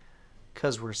K,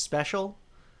 because we're special.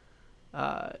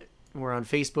 We're on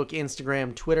Facebook,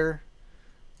 Instagram, Twitter.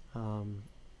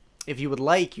 If you would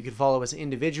like, you can follow us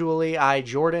individually. I,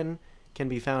 Jordan, can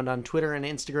be found on Twitter and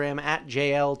Instagram at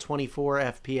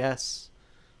JL24FPS.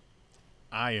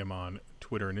 I am on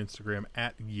Twitter and Instagram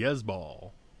at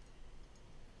Yesball.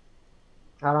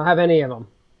 I don't have any of them.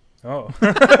 Oh,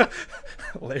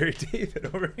 Larry David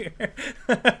over here.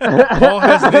 Paul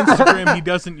has an Instagram he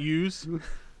doesn't use.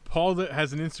 Paul that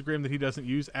has an Instagram that he doesn't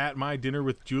use at My Dinner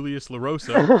with Julius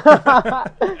LaRosa.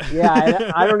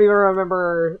 Yeah, I don't even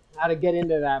remember how to get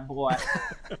into that boy.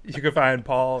 You can find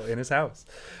Paul in his house.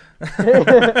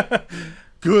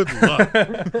 Good luck.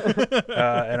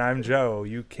 And I'm Joe.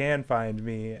 You can find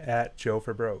me at Joe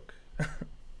for Broke.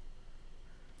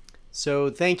 So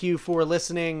thank you for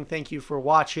listening. Thank you for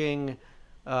watching.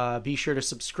 Be sure to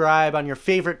subscribe on your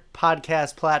favorite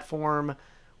podcast platform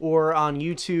or on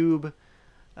YouTube.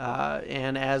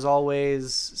 And as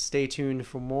always, stay tuned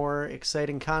for more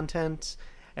exciting content.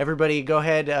 Everybody go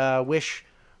ahead, wish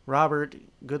Robert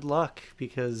good luck,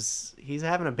 because he's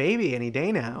having a baby any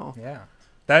day now. Yeah.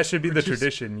 That should be the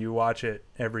tradition. You watch it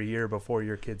every year before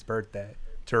your kid's birthday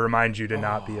to remind you to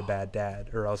not be a bad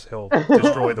dad, or else he'll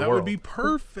destroy the that world. would be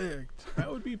perfect.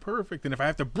 That would be perfect. And if I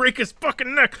have to break his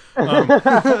fucking neck.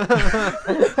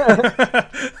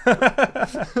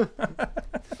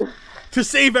 To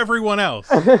save everyone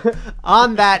else.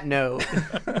 On that note,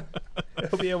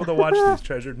 He'll be able to watch these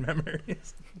treasured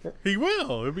memories. He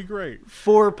will. It'll be great.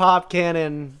 for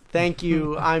PopCannon, thank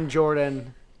you. I'm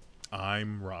Jordan.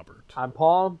 I'm Robert. I'm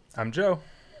Paul. I'm Joe.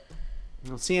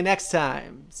 We'll see you next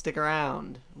time. Stick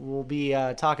around. We'll be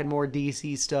talking more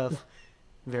DC stuff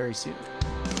very soon.